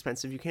relatively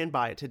inexpensive. You can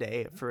buy it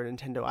today for a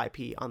Nintendo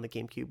IP on the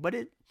GameCube, but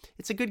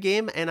it's a good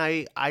game, and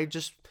I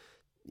just,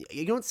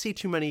 you don't see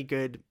too many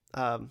good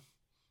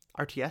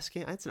RTS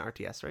game? It's an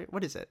RTS, right?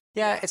 What is it?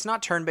 Yeah, it's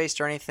not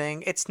turn-based or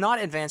anything. It's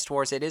not Advanced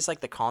Wars. It is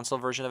like the console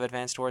version of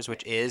Advanced Wars,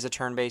 which is a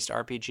turn-based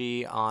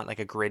RPG on like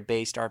a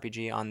grid-based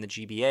RPG on the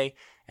GBA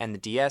and the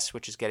DS,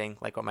 which is getting,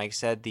 like what Mike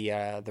said,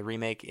 the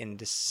remake in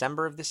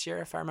December of this year,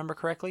 if I remember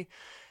correctly.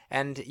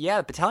 And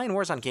yeah, Battalion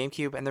Wars on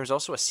GameCube, and there's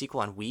also a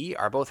sequel on Wii,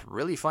 are both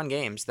really fun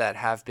games that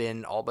have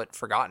been all but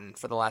forgotten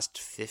for the last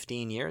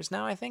 15 years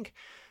now, I think.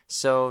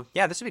 So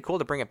yeah, this would be cool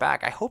to bring it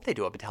back. I hope they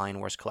do a Battalion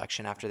Wars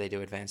collection after they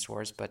do Advanced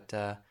Wars, but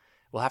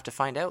we'll have to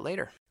find out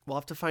later. We'll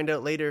have to find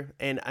out later.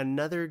 And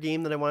another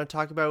game that I want to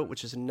talk about,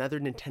 which is another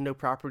Nintendo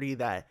property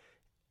that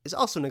is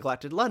also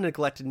neglected. A lot of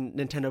neglected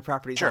Nintendo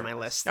properties on my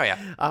list. Oh, yeah.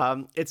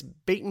 It's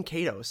Baten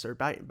Kaitos or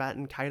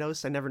Baten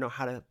Kaitos. I never know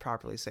how to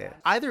properly say it.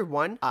 Either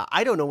one.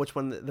 I don't know which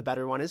one the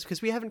better one is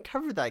because we haven't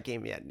covered that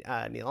game yet,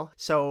 Neil.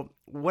 So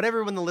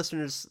whatever one the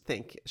listeners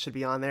think should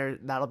be on there,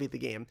 that'll be the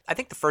game. I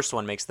think the first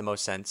one makes the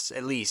most sense,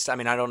 at least. I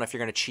mean, I don't know if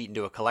you're going to cheat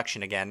into a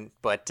collection again,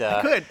 but...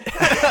 I could.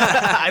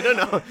 I don't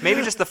know.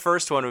 Maybe just the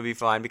first one would be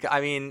fine. Because I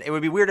mean, it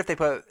would be weird if they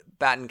put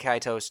Baten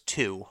Kaitos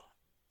 2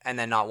 and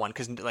then not 1,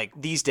 because like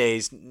these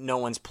days no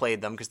one's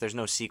played them because there's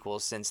no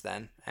sequels since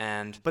then.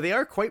 But they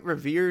are quite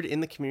revered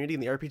in the community,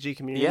 in the RPG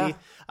community.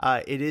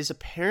 Yeah. It is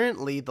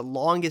apparently the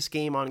longest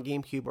game on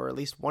GameCube, or at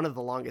least one of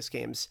the longest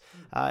games.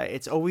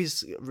 It's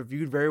always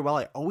reviewed very well.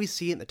 I always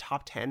see it in the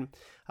top 10.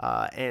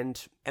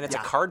 And it's a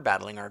card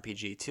battling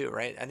RPG too,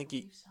 right? I think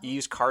you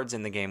use cards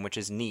in the game, which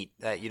is neat.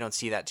 That you don't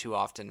see that too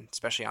often,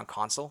 especially on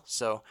console.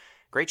 So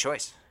great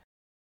choice.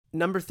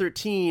 Number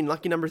 13,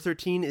 lucky number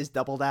 13 is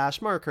Double Dash,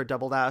 Mario Kart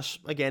Double Dash.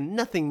 Again,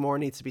 nothing more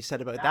needs to be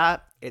said about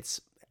that. It's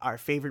our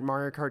favorite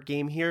Mario Kart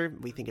game here.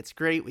 We think it's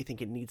great. We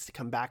think it needs to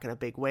come back in a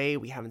big way.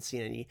 We haven't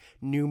seen any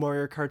new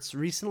Mario Karts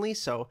recently,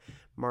 so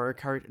Mario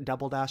Kart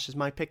Double Dash is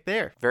my pick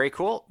there. Very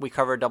cool. We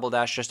covered Double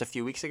Dash just a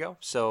few weeks ago,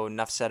 so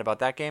enough said about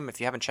that game. If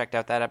you haven't checked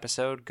out that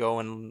episode, go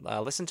and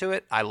listen to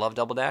it. I love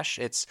Double Dash.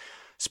 It's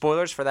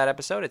spoilers for that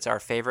episode. It's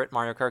our favorite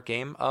Mario Kart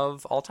game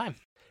of all time.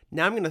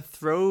 Now I'm going to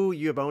throw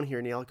you a bone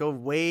here, Neil. Go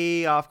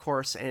way off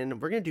course,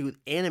 and we're going to do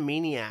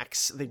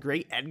Animaniacs, The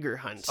Great Edgar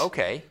Hunt.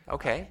 Okay.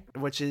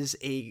 Which is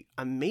a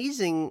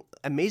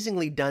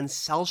amazingly done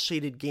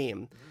cel-shaded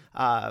game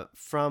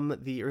from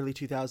the early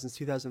 2000s,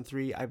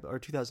 2003, or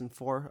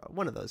 2004,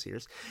 one of those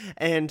years.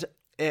 And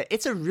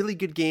it's a really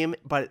good game,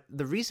 but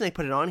the reason I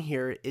put it on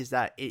here is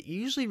that it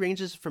usually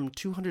ranges from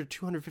 $200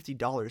 to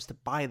 $250 to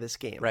buy this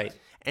game. Right.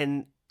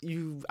 And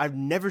I've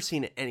never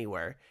seen it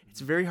anywhere.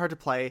 It's very hard to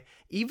play.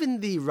 Even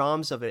the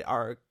ROMs of it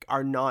are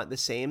not the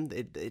same.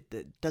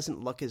 It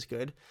doesn't look as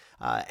good.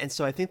 And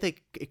so I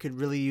think it could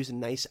really use a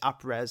nice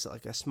up-res,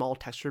 like a small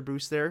texture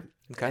boost there,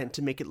 and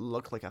to make it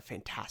look like a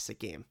fantastic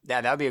game.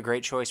 Yeah, that would be a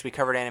great choice. We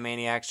covered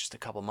Animaniacs just a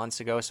couple months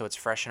ago, so it's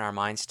fresh in our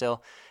minds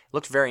still. It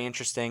looked very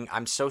interesting.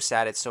 I'm so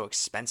sad it's so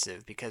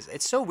expensive because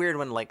it's so weird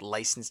when like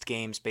licensed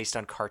games based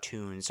on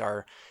cartoons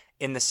are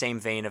in the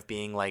same vein of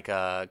being like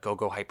a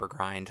Go-Go Hyper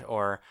Grind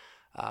or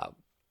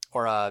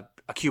a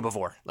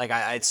Cubivore. Like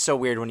it's so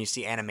weird when you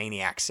see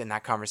Animaniacs in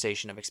that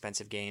conversation of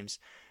expensive games.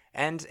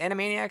 And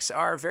Animaniacs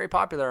are very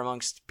popular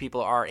amongst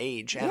people our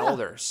age and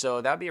older.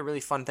 So that would be a really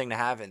fun thing to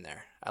have in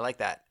there. I like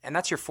that. And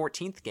that's your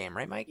 14th game,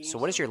 right, Mike? So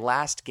what is your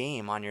last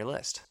game on your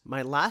list?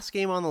 My last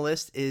game on the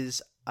list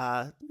is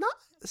not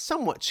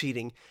somewhat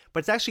cheating, but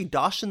it's actually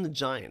Doshin the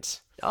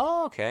Giant.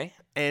 Oh, okay.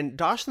 And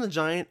Doshin the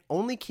Giant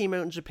only came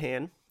out in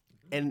Japan.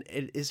 And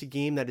it is a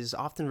game that is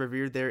often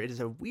revered there. It is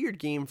a weird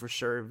game for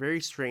sure.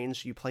 Very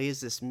strange. You play as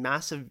this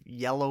massive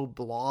yellow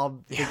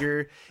blob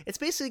figure. Yeah. It's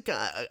basically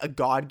a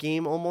god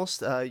game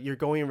almost. You're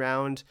going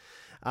around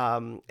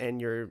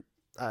and you're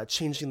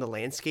changing the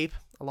landscape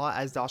a lot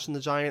as Doshin the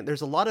Giant.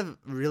 There's a lot of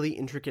really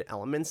intricate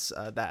elements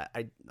that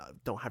I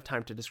don't have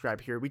time to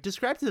describe here. We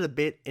described it a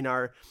bit in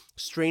our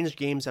Strange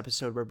Games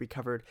episode where we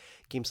covered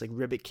games like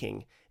Ribbit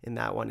King in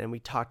that one. And we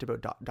talked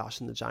about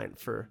Doshin the Giant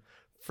for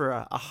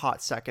a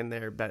hot second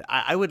there, but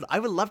I would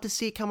love to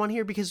see it come on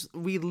here because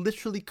we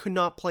literally could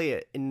not play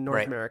it in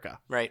North America.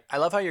 Right. I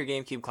love how your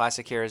GameCube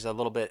Classic here is a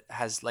little bit,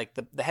 has like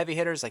the heavy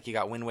hitters, like you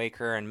got Wind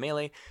Waker and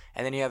Melee,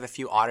 and then you have a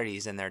few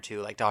oddities in there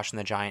too, like Doshin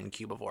the Giant and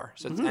Cubivore.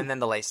 So and then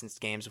the licensed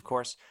games, of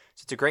course.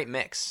 So it's a great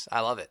mix.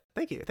 I love it.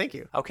 Thank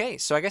you. Okay,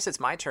 so I guess it's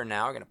my turn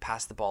now. I'm going to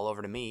pass the ball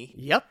over to me.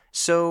 Yep.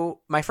 So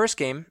my first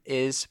game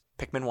is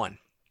Pikmin 1.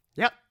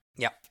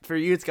 Yep. For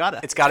you, it's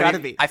gotta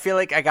be. I feel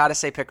like I gotta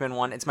say Pikmin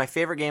 1. It's my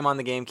favorite game on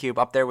the GameCube,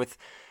 up there with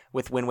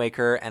Wind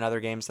Waker and other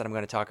games that I'm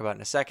going to talk about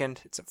in a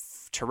second. It's a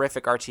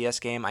terrific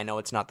RTS game. I know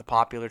it's not the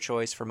popular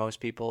choice for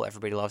most people.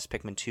 Everybody loves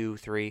Pikmin 2,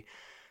 3.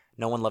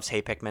 No one loves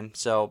Hey Pikmin.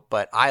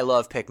 But I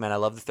love Pikmin. I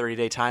love the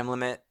 30-day time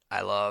limit.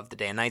 I love the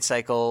day and night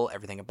cycle,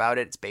 everything about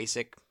it. It's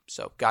basic,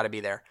 so gotta be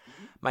there.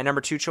 My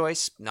number 2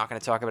 choice, not going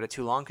to talk about it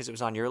too long because it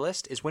was on your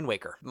list, is Wind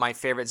Waker. My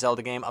favorite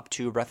Zelda game up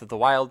to Breath of the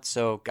Wild,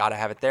 so gotta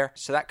have it there.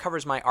 So that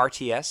covers my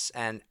RTS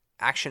and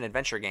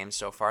action-adventure games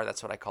so far.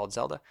 That's what I called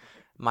Zelda.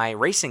 My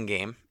racing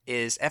game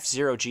is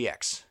F-Zero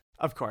GX.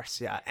 Of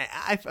course, yeah.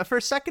 For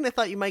a second, I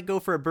thought you might go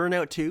for a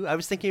Burnout 2. I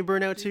was thinking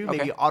Burnout 2,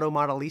 maybe Auto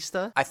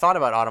Modelista. I thought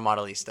about Auto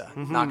Modelista,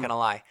 not going to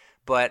lie.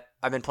 but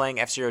I've been playing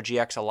F-Zero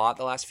GX a lot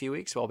the last few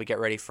weeks while we get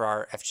ready for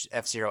our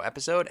F-Zero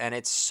episode, and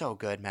it's so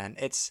good, man.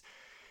 It's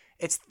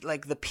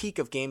like the peak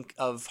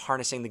of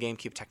harnessing the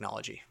GameCube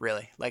technology,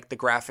 really. Like, the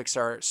graphics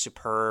are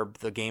superb,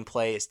 the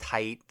gameplay is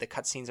tight, the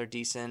cutscenes are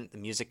decent, the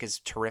music is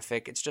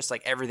terrific. It's just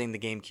like everything the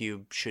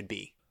GameCube should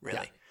be,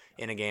 really,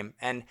 in a game.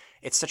 And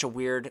it's such a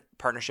weird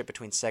partnership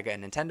between Sega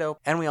and Nintendo.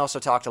 And we also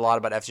talked a lot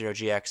about F-Zero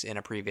GX in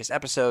a previous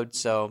episode,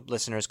 so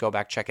listeners, go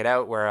back, check it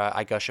out, where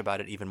I gush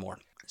about it even more.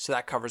 So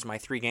that covers my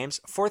 3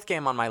 games. Fourth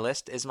game on my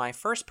list is my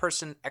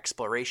first-person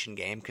exploration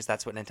game, because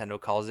that's what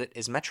Nintendo calls it,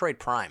 is Metroid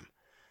Prime.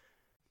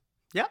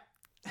 Yeah.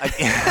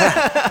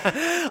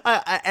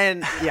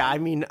 And yeah, I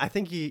mean, I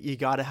think you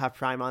gotta have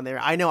Prime on there.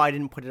 I know I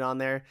didn't put it on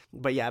there,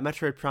 but yeah,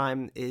 Metroid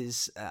Prime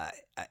is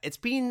it's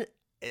been,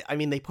 I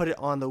mean, they put it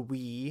on the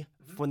Wii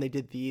when they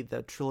did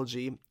the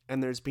trilogy,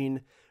 and there's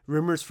been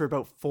rumors for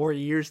about 4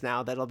 years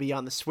now that it'll be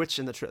on the Switch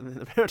in the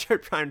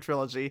Metroid Prime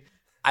trilogy.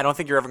 I don't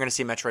think you're ever going to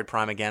see Metroid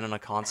Prime again on a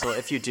console.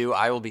 If you do,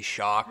 I will be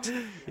shocked.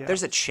 Yeah.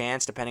 There's a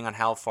chance, depending on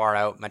how far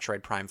out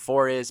Metroid Prime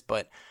 4 is,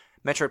 but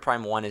Metroid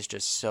Prime 1 is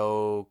just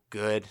so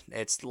good.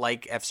 It's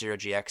like F-Zero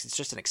GX. It's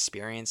just an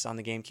experience on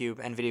the GameCube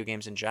and video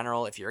games in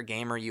general. If you're a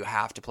gamer, you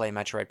have to play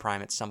Metroid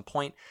Prime at some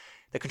point.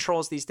 The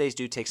controls these days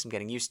do take some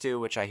getting used to,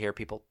 which I hear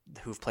people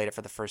who've played it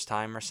for the first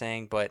time are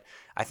saying, but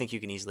I think you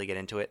can easily get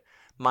into it.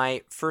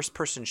 My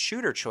first-person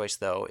shooter choice,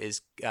 though,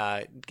 is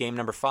game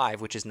number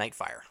 5, which is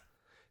Nightfire.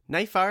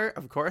 Nightfire,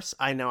 of course.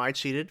 I know I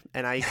cheated,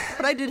 but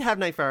I did have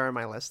Nightfire on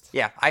my list.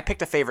 Yeah, I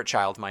picked a favorite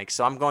child, Mike,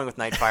 so I'm going with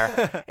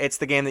Nightfire. It's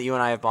the game that you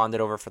and I have bonded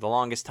over for the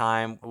longest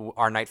time.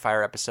 Our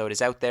Nightfire episode is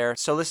out there,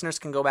 so listeners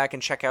can go back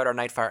and check out our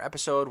Nightfire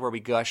episode where we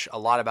gush a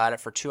lot about it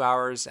for 2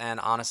 hours, and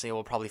honestly,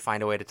 we'll probably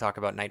find a way to talk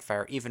about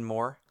Nightfire even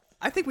more.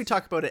 I think we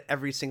talk about it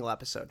every single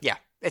episode. Yeah,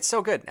 it's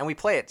so good, and we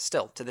play it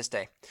still to this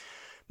day.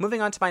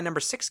 Moving on to my number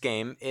 6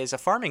 game is a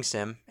farming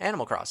sim,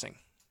 Animal Crossing.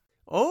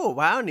 Oh,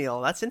 wow, Neil.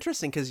 That's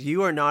interesting because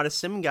you are not a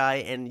sim guy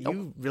and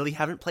you really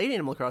haven't played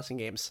Animal Crossing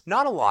games.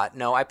 Not a lot,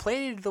 no. I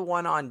played the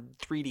one on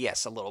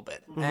 3DS a little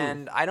bit,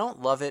 and I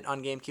don't love it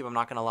on GameCube, I'm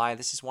not going to lie.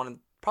 This is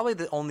probably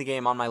the only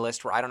game on my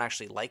list where I don't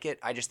actually like it.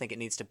 I just think it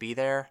needs to be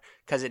there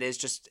because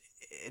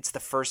it's the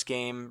first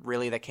game,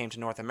 really, that came to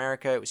North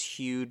America. It was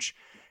huge.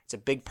 It's a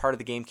big part of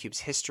the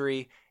GameCube's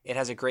history. It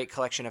has a great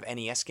collection of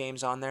NES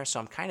games on there, so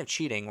I'm kind of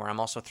cheating where I'm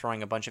also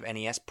throwing a bunch of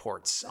NES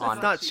ports on.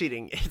 It's not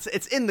cheating.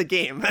 It's in the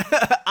game.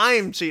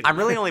 I'm cheating. I'm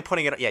really only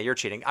putting it... Yeah, you're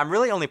cheating. I'm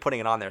really only putting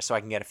it on there so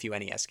I can get a few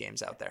NES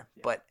games out there.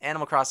 Yeah. But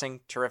Animal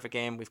Crossing, terrific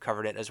game. We've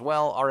covered it as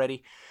well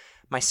already.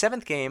 My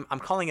 7th game, I'm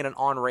calling it an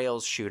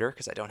on-rails shooter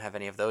because I don't have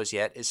any of those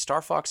yet, is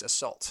Star Fox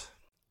Assault.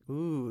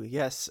 Ooh,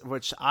 yes,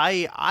 which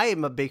I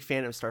am a big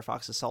fan of Star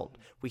Fox Assault.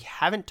 We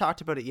haven't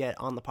talked about it yet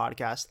on the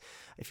podcast.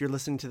 If you're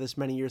listening to this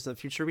many years in the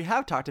future, we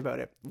have talked about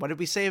it. What did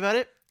we say about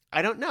it?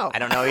 I don't know. I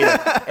don't know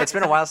either. It's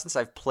been a while since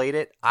I've played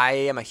it. I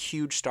am a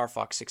huge Star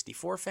Fox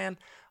 64 fan.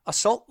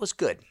 Assault was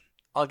good.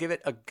 I'll give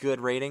it a good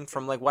rating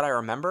from like what I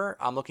remember.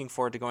 I'm looking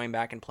forward to going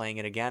back and playing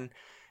it again.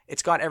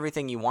 It's got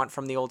everything you want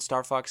from the old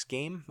Star Fox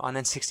game on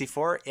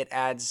N64. It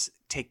adds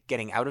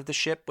getting out of the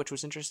ship, which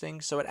was interesting.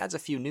 So it adds a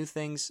few new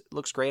things.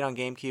 Looks great on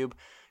GameCube.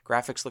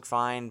 Graphics look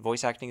fine.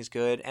 Voice acting is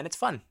good. And it's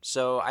fun.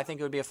 So I think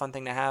it would be a fun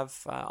thing to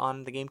have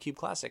on the GameCube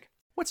Classic.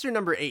 What's your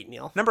number 8,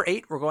 Neil? Number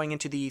 8, we're going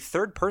into the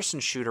third-person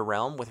shooter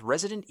realm with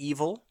Resident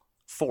Evil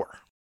 4.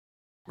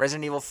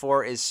 Resident Evil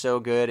 4 is so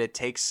good. It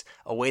takes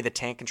away the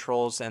tank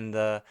controls and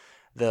the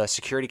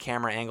security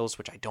camera angles,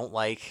 which I don't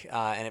like,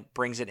 and it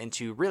brings it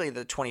into really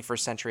the 21st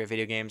century of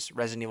video games.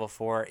 Resident Evil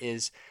 4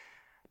 is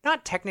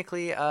not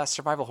technically a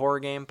survival horror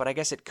game, but I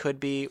guess it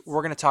could be.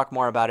 We're going to talk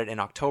more about it in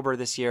October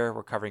this year.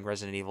 We're covering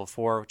Resident Evil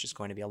 4, which is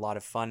going to be a lot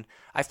of fun.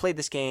 I've played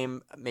this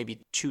game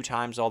maybe 2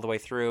 times all the way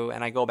through,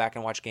 and I go back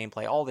and watch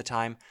gameplay all the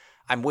time.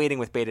 I'm waiting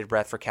with bated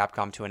breath for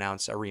Capcom to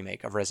announce a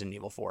remake of Resident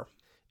Evil 4.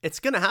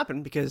 It's going to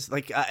happen because,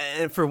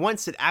 for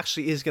once, it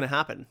actually is going to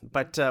happen.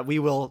 But we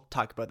will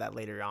talk about that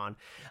later on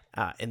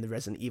in the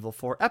Resident Evil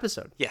 4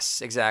 episode.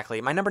 Yes,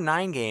 exactly. My number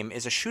 9 game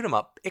is a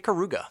shoot-'em-up,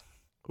 Ikaruga.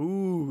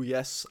 Ooh,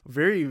 yes.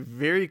 Very,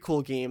 very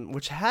cool game,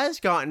 which has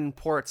gotten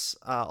ports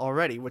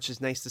already, which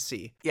is nice to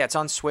see. Yeah, it's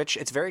on Switch.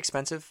 It's very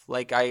expensive.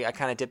 Like, I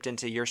kind of dipped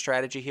into your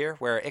strategy here,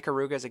 where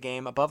Ikaruga is a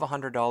game above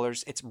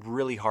 $100. It's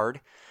really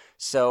hard.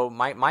 So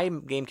my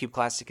GameCube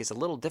Classic is a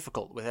little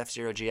difficult with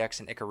F-Zero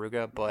GX and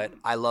Ikaruga, but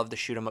I love the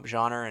shoot-'em-up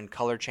genre and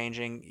color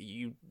changing.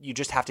 You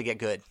just have to get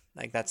good.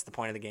 Like, that's the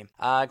point of the game.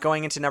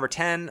 Going into number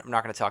 10, I'm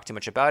not going to talk too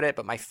much about it,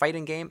 but my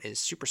fighting game is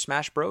Super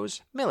Smash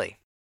Bros. Melee.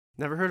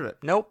 Never heard of it.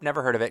 Nope,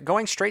 never heard of it.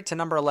 Going straight to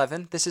number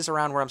 11, this is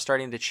around where I'm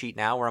starting to cheat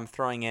now, where I'm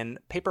throwing in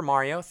Paper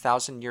Mario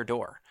Thousand Year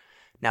Door.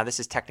 Now, this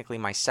is technically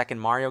my second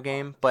Mario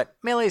game, but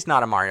Melee is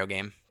not a Mario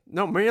game.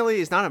 No, Melee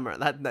is not a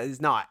that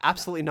is not.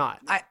 Absolutely not.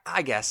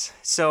 I guess.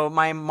 So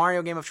my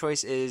Mario game of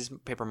choice is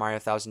Paper Mario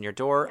Thousand Year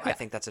Door. Yeah. I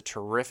think that's a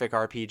terrific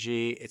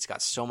RPG. It's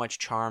got so much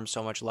charm,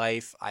 so much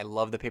life. I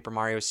love the Paper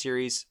Mario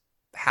series.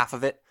 Half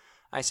of it,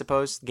 I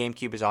suppose.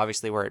 GameCube is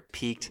obviously where it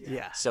peaked.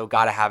 Yeah. So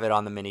gotta have it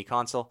on the mini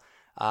console.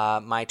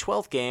 My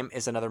 12th game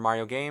is another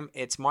Mario game.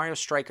 It's Mario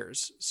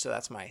Strikers. So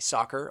that's my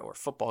soccer or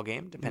football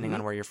game, depending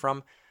on where you're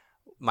from.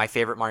 My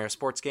favorite Mario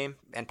sports game,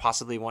 and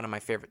possibly one of my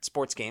favorite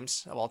sports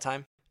games of all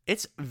time.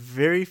 It's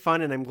very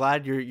fun, and I'm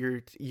glad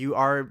you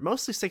are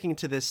mostly sticking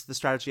to the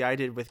strategy I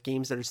did with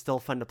games that are still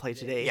fun to play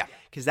today. Yeah,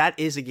 because that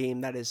is a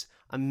game that is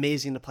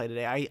amazing to play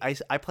today.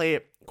 I play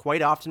it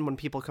quite often when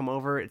people come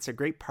over. It's a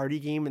great party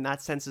game in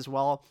that sense as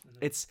well.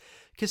 It's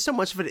because so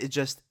much of it is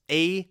just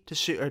A to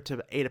shoot, or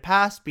to A to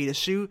pass, B to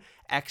shoot,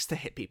 X to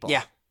hit people.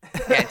 Yeah,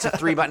 it's a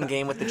 3-button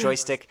game with the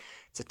joystick.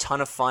 It's a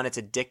ton of fun. It's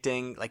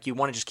addicting. Like, you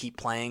want to just keep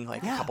playing a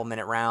couple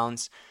minute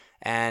rounds.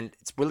 And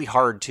it's really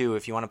hard, too,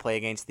 if you want to play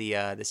against the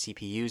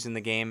CPUs in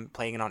the game,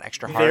 playing it on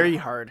extra hard. Very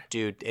hard.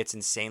 Dude, it's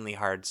insanely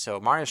hard. So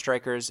Mario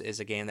Strikers is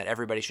a game that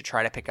everybody should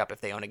try to pick up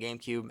if they own a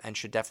GameCube, and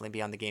should definitely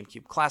be on the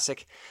GameCube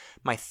Classic.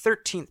 My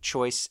 13th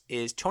choice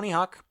is Tony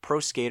Hawk Pro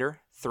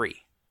Skater 3.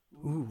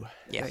 Ooh,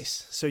 yes.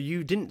 Nice. So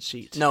you didn't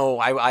cheat. No,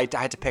 I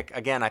had to pick,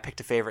 again, I picked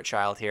a favorite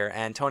child here,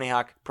 and Tony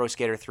Hawk Pro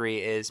Skater 3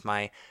 is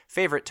my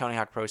favorite Tony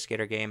Hawk Pro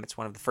Skater game. It's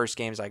one of the first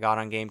games I got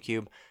on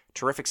GameCube.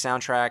 Terrific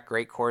soundtrack,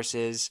 great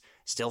courses,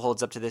 still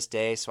holds up to this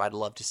day, so I'd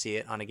love to see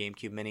it on a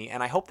GameCube Mini.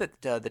 And I hope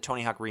that the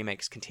Tony Hawk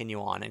remakes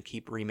continue on and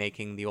keep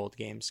remaking the old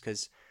games,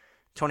 because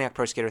Tony Hawk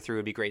Pro Skater 3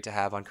 would be great to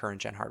have on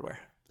current-gen hardware.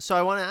 So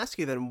I want to ask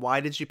you then, why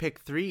did you pick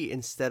 3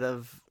 instead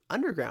of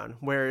Underground,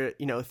 where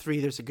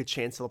 3 there's a good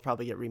chance it'll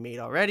probably get remade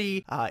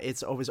already?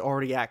 It was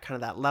already at kind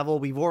of that level.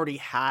 We've already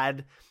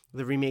had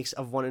the remakes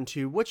of 1 and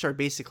 2, which are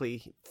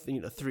basically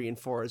 3 and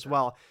 4 as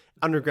well.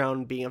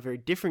 Underground being a very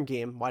different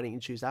game. Why didn't you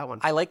choose that one?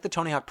 I like the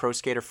Tony Hawk Pro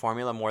Skater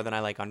formula more than I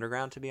like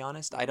Underground, to be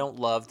honest. I don't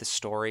love the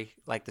story,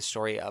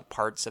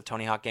 parts of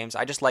Tony Hawk games.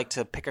 I just like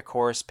to pick a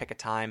course, pick a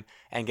time,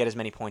 and get as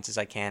many points as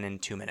I can in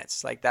 2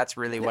 minutes. That's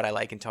really what I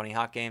like in Tony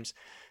Hawk games.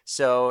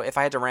 So if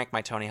I had to rank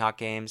my Tony Hawk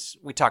games,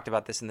 we talked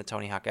about this in the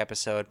Tony Hawk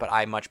episode, but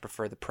I much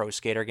prefer the Pro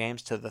Skater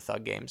games to the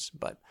Thug games.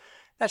 But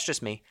that's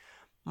just me.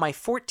 My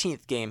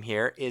 14th game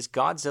here is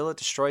Godzilla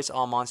Destroys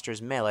All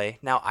Monsters Melee.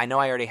 Now, I know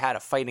I already had a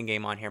fighting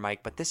game on here,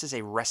 Mike, but this is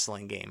a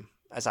wrestling game,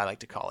 as I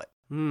like to call it.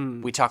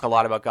 We talk a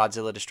lot about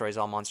Godzilla Destroys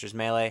All Monsters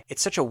Melee.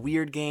 It's such a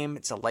weird game.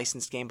 It's a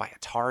licensed game by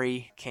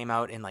Atari. Came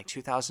out in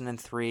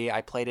 2003.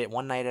 I played it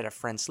one night at a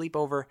friend's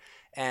sleepover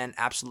and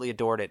absolutely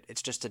adored it.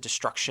 It's just a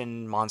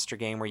destruction monster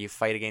game where you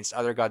fight against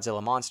other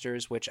Godzilla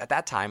monsters, which at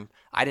that time,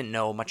 I didn't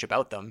know much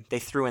about them. They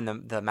threw in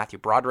the Matthew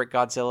Broderick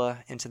Godzilla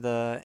into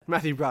the...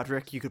 Matthew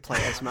Broderick, you could play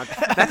as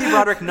Matthew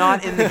Broderick,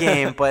 not in the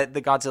game, but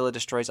the Godzilla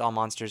Destroys All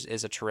Monsters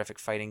is a terrific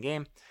fighting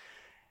game.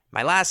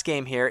 My last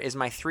game here is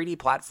my 3D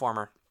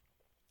platformer.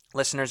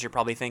 Listeners, you're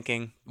probably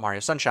thinking Mario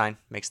Sunshine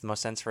makes the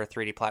most sense for a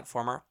 3D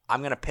platformer. I'm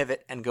going to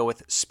pivot and go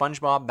with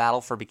SpongeBob Battle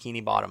for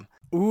Bikini Bottom.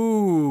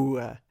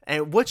 Ooh,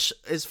 and which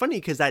is funny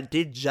because that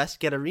did just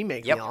get a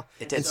remake, Yep, Neil.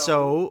 it did. And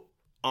so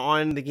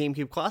on the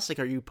GameCube Classic,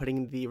 are you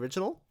putting the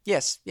original?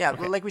 Yes, yeah,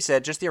 Okay. like we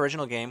said, just the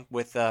original game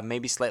with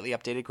maybe slightly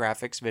updated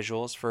graphics,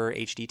 visuals for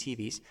HD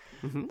TVs.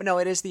 But no,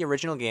 it is the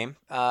original game.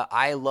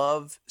 I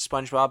love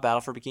SpongeBob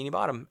Battle for Bikini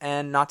Bottom,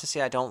 and not to say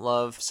I don't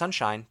love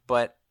Sunshine,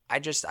 but I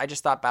just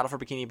thought Battle for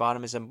Bikini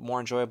Bottom is a more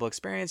enjoyable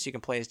experience. You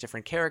can play as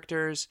different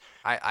characters.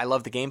 I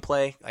love the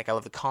gameplay. I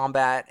love the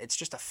combat. It's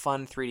just a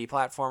fun 3D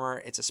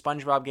platformer. It's a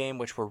SpongeBob game,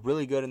 which we're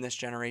really good in this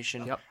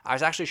generation. Yep. I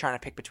was actually trying to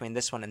pick between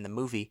this one and the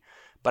movie,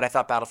 but I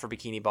thought Battle for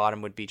Bikini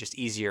Bottom would be just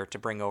easier to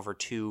bring over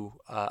to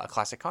a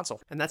classic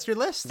console. And that's your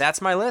list.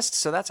 That's my list.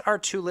 So that's our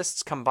 2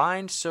 lists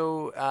combined.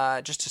 So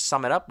just to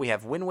sum it up, we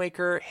have Wind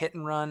Waker, Hit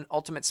and Run,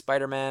 Ultimate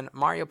Spider-Man,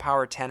 Mario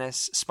Power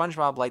Tennis,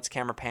 SpongeBob Lights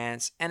Camera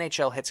Pants,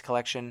 NHL Hits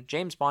Collection,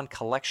 James Bond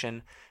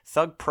Collection,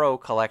 Thug Pro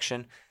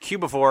Collection,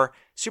 Cubivore,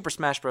 Super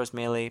Smash Bros.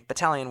 Melee,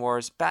 Battalion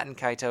Wars, Batten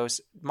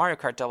Kaitos, Mario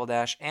Kart Double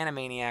Dash,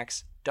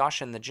 Animaniacs,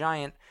 Doshin the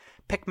Giant,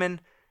 Pikmin,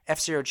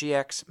 F-Zero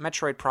GX,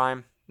 Metroid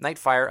Prime,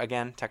 Nightfire,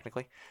 again,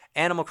 technically,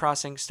 Animal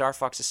Crossing, Star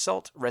Fox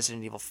Assault,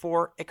 Resident Evil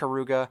 4,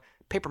 Ikaruga,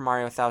 Paper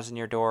Mario Thousand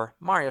Year Door,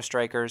 Mario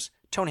Strikers,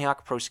 Tony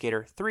Hawk Pro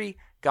Skater 3,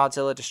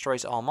 Godzilla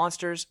Destroys All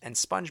Monsters, and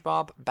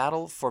SpongeBob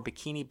Battle for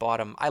Bikini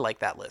Bottom. I like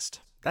that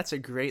list. That's a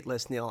great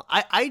list, Neil.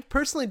 I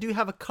personally do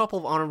have a couple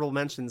of honorable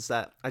mentions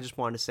that I just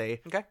wanted to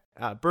say. Okay.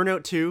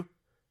 Burnout 2,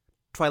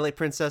 Twilight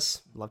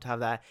Princess, love to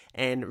have that,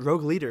 and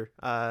Rogue Leader.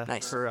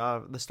 Nice. For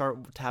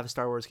to have a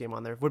Star Wars game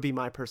on there would be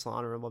my personal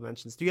honorable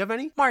mentions. Do you have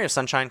any? Mario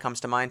Sunshine comes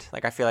to mind.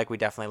 I feel like we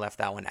definitely left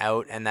that one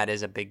out, and that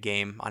is a big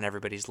game on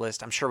everybody's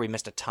list. I'm sure we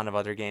missed a ton of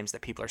other games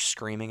that people are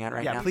screaming at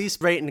right now. Yeah, please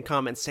write in the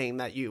comments saying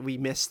that we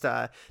missed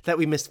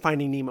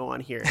Finding Nemo on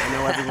here. I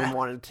know everyone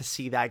wanted to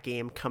see that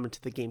game come into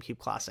the GameCube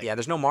Classic. Yeah,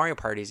 there's no Mario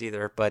parties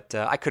either, but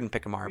I couldn't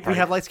pick a Mario party. We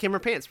have Lights, Camera,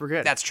 Pants. We're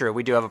good. That's true.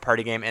 We do have a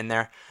party game in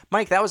there.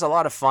 Mike, that was a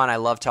lot of fun. I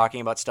love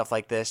talking about stuff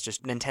like this,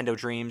 just Nintendo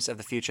dreams of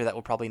the future that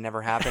will probably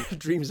never happen.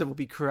 Dreams that will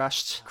be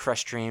crushed.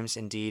 Crushed dreams,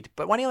 indeed.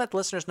 But why don't you let the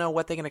listeners know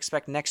what they can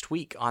expect next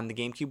week on the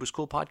GameCube Was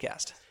Cool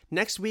podcast?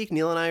 Next week,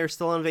 Neil and I are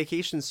still on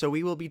vacation, so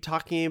we will be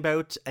talking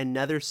about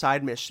another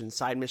side mission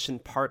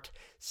part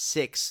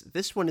 6.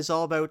 This one is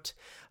all about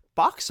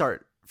box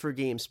art for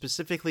games,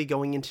 specifically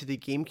going into the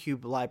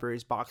GameCube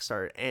library's box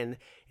art. And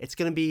it's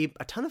going to be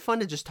a ton of fun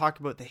to just talk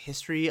about the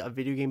history of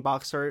video game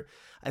box art,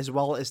 as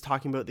well as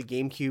talking about the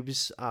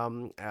GameCubes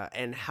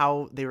and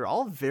how they were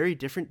all very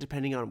different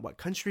depending on what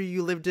country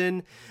you lived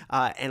in.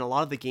 And a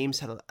lot of the games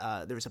had,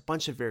 there was a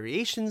bunch of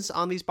variations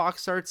on these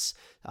box arts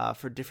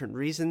for different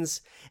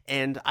reasons.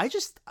 And I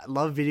just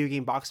love video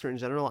game box art in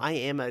general. I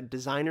am a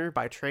designer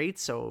by trade,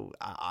 so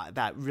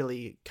that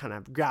really kind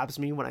of grabs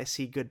me when I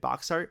see good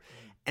box art.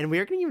 And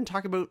we're going to even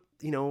talk about,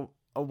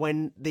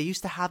 when they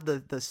used to have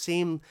the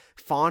same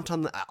font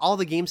on all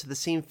the games had the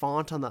same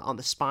font on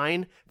the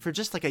spine for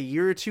just like a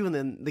year or two, and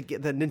then the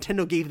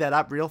Nintendo gave that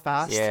up real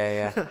fast.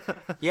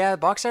 Yeah,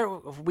 box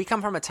art. We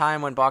come from a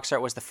time when box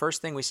art was the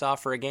first thing we saw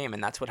for a game,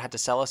 and that's what had to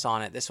sell us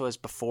on it. This was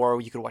before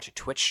you could watch a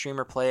Twitch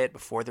streamer play it,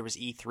 before there was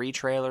E3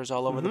 trailers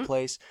all over the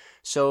place.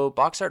 So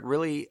box art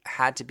really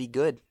had to be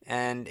good,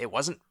 and it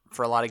wasn't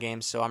for a lot of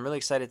games. So I'm really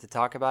excited to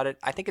talk about it.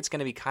 I think it's going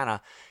to be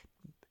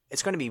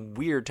it's going to be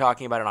weird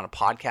talking about it on a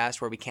podcast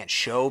where we can't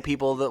show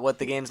people what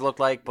the games look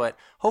like, but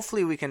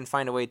hopefully we can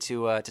find a way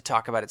to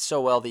talk about it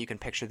so well that you can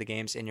picture the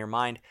games in your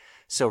mind.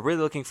 So really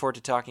looking forward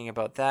to talking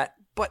about that.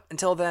 But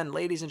until then,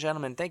 ladies and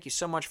gentlemen, thank you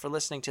so much for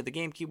listening to the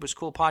GameCube Was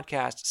Cool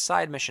podcast,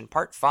 Side Mission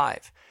Part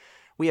 5.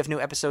 We have new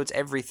episodes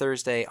every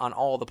Thursday on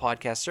all the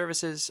podcast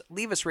services.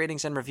 Leave us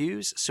ratings and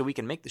reviews so we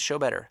can make the show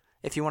better.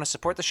 If you want to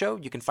support the show,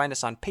 you can find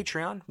us on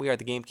Patreon. We are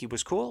The GameCube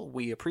Was Cool.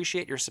 We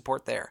appreciate your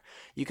support there.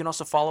 You can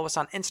also follow us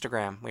on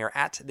Instagram. We are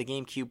at The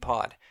GameCube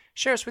Pod.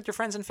 Share us with your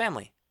friends and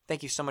family.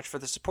 Thank you so much for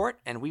the support,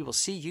 and we will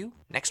see you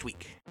next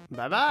week.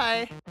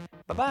 Bye-bye.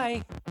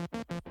 Bye-bye.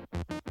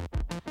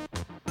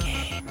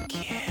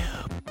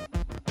 GameCube.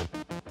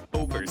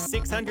 Over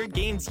 600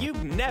 games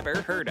you've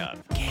never heard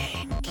of.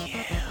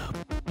 GameCube.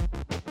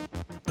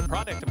 The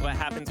product of what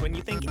happens when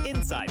you think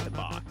inside the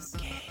box.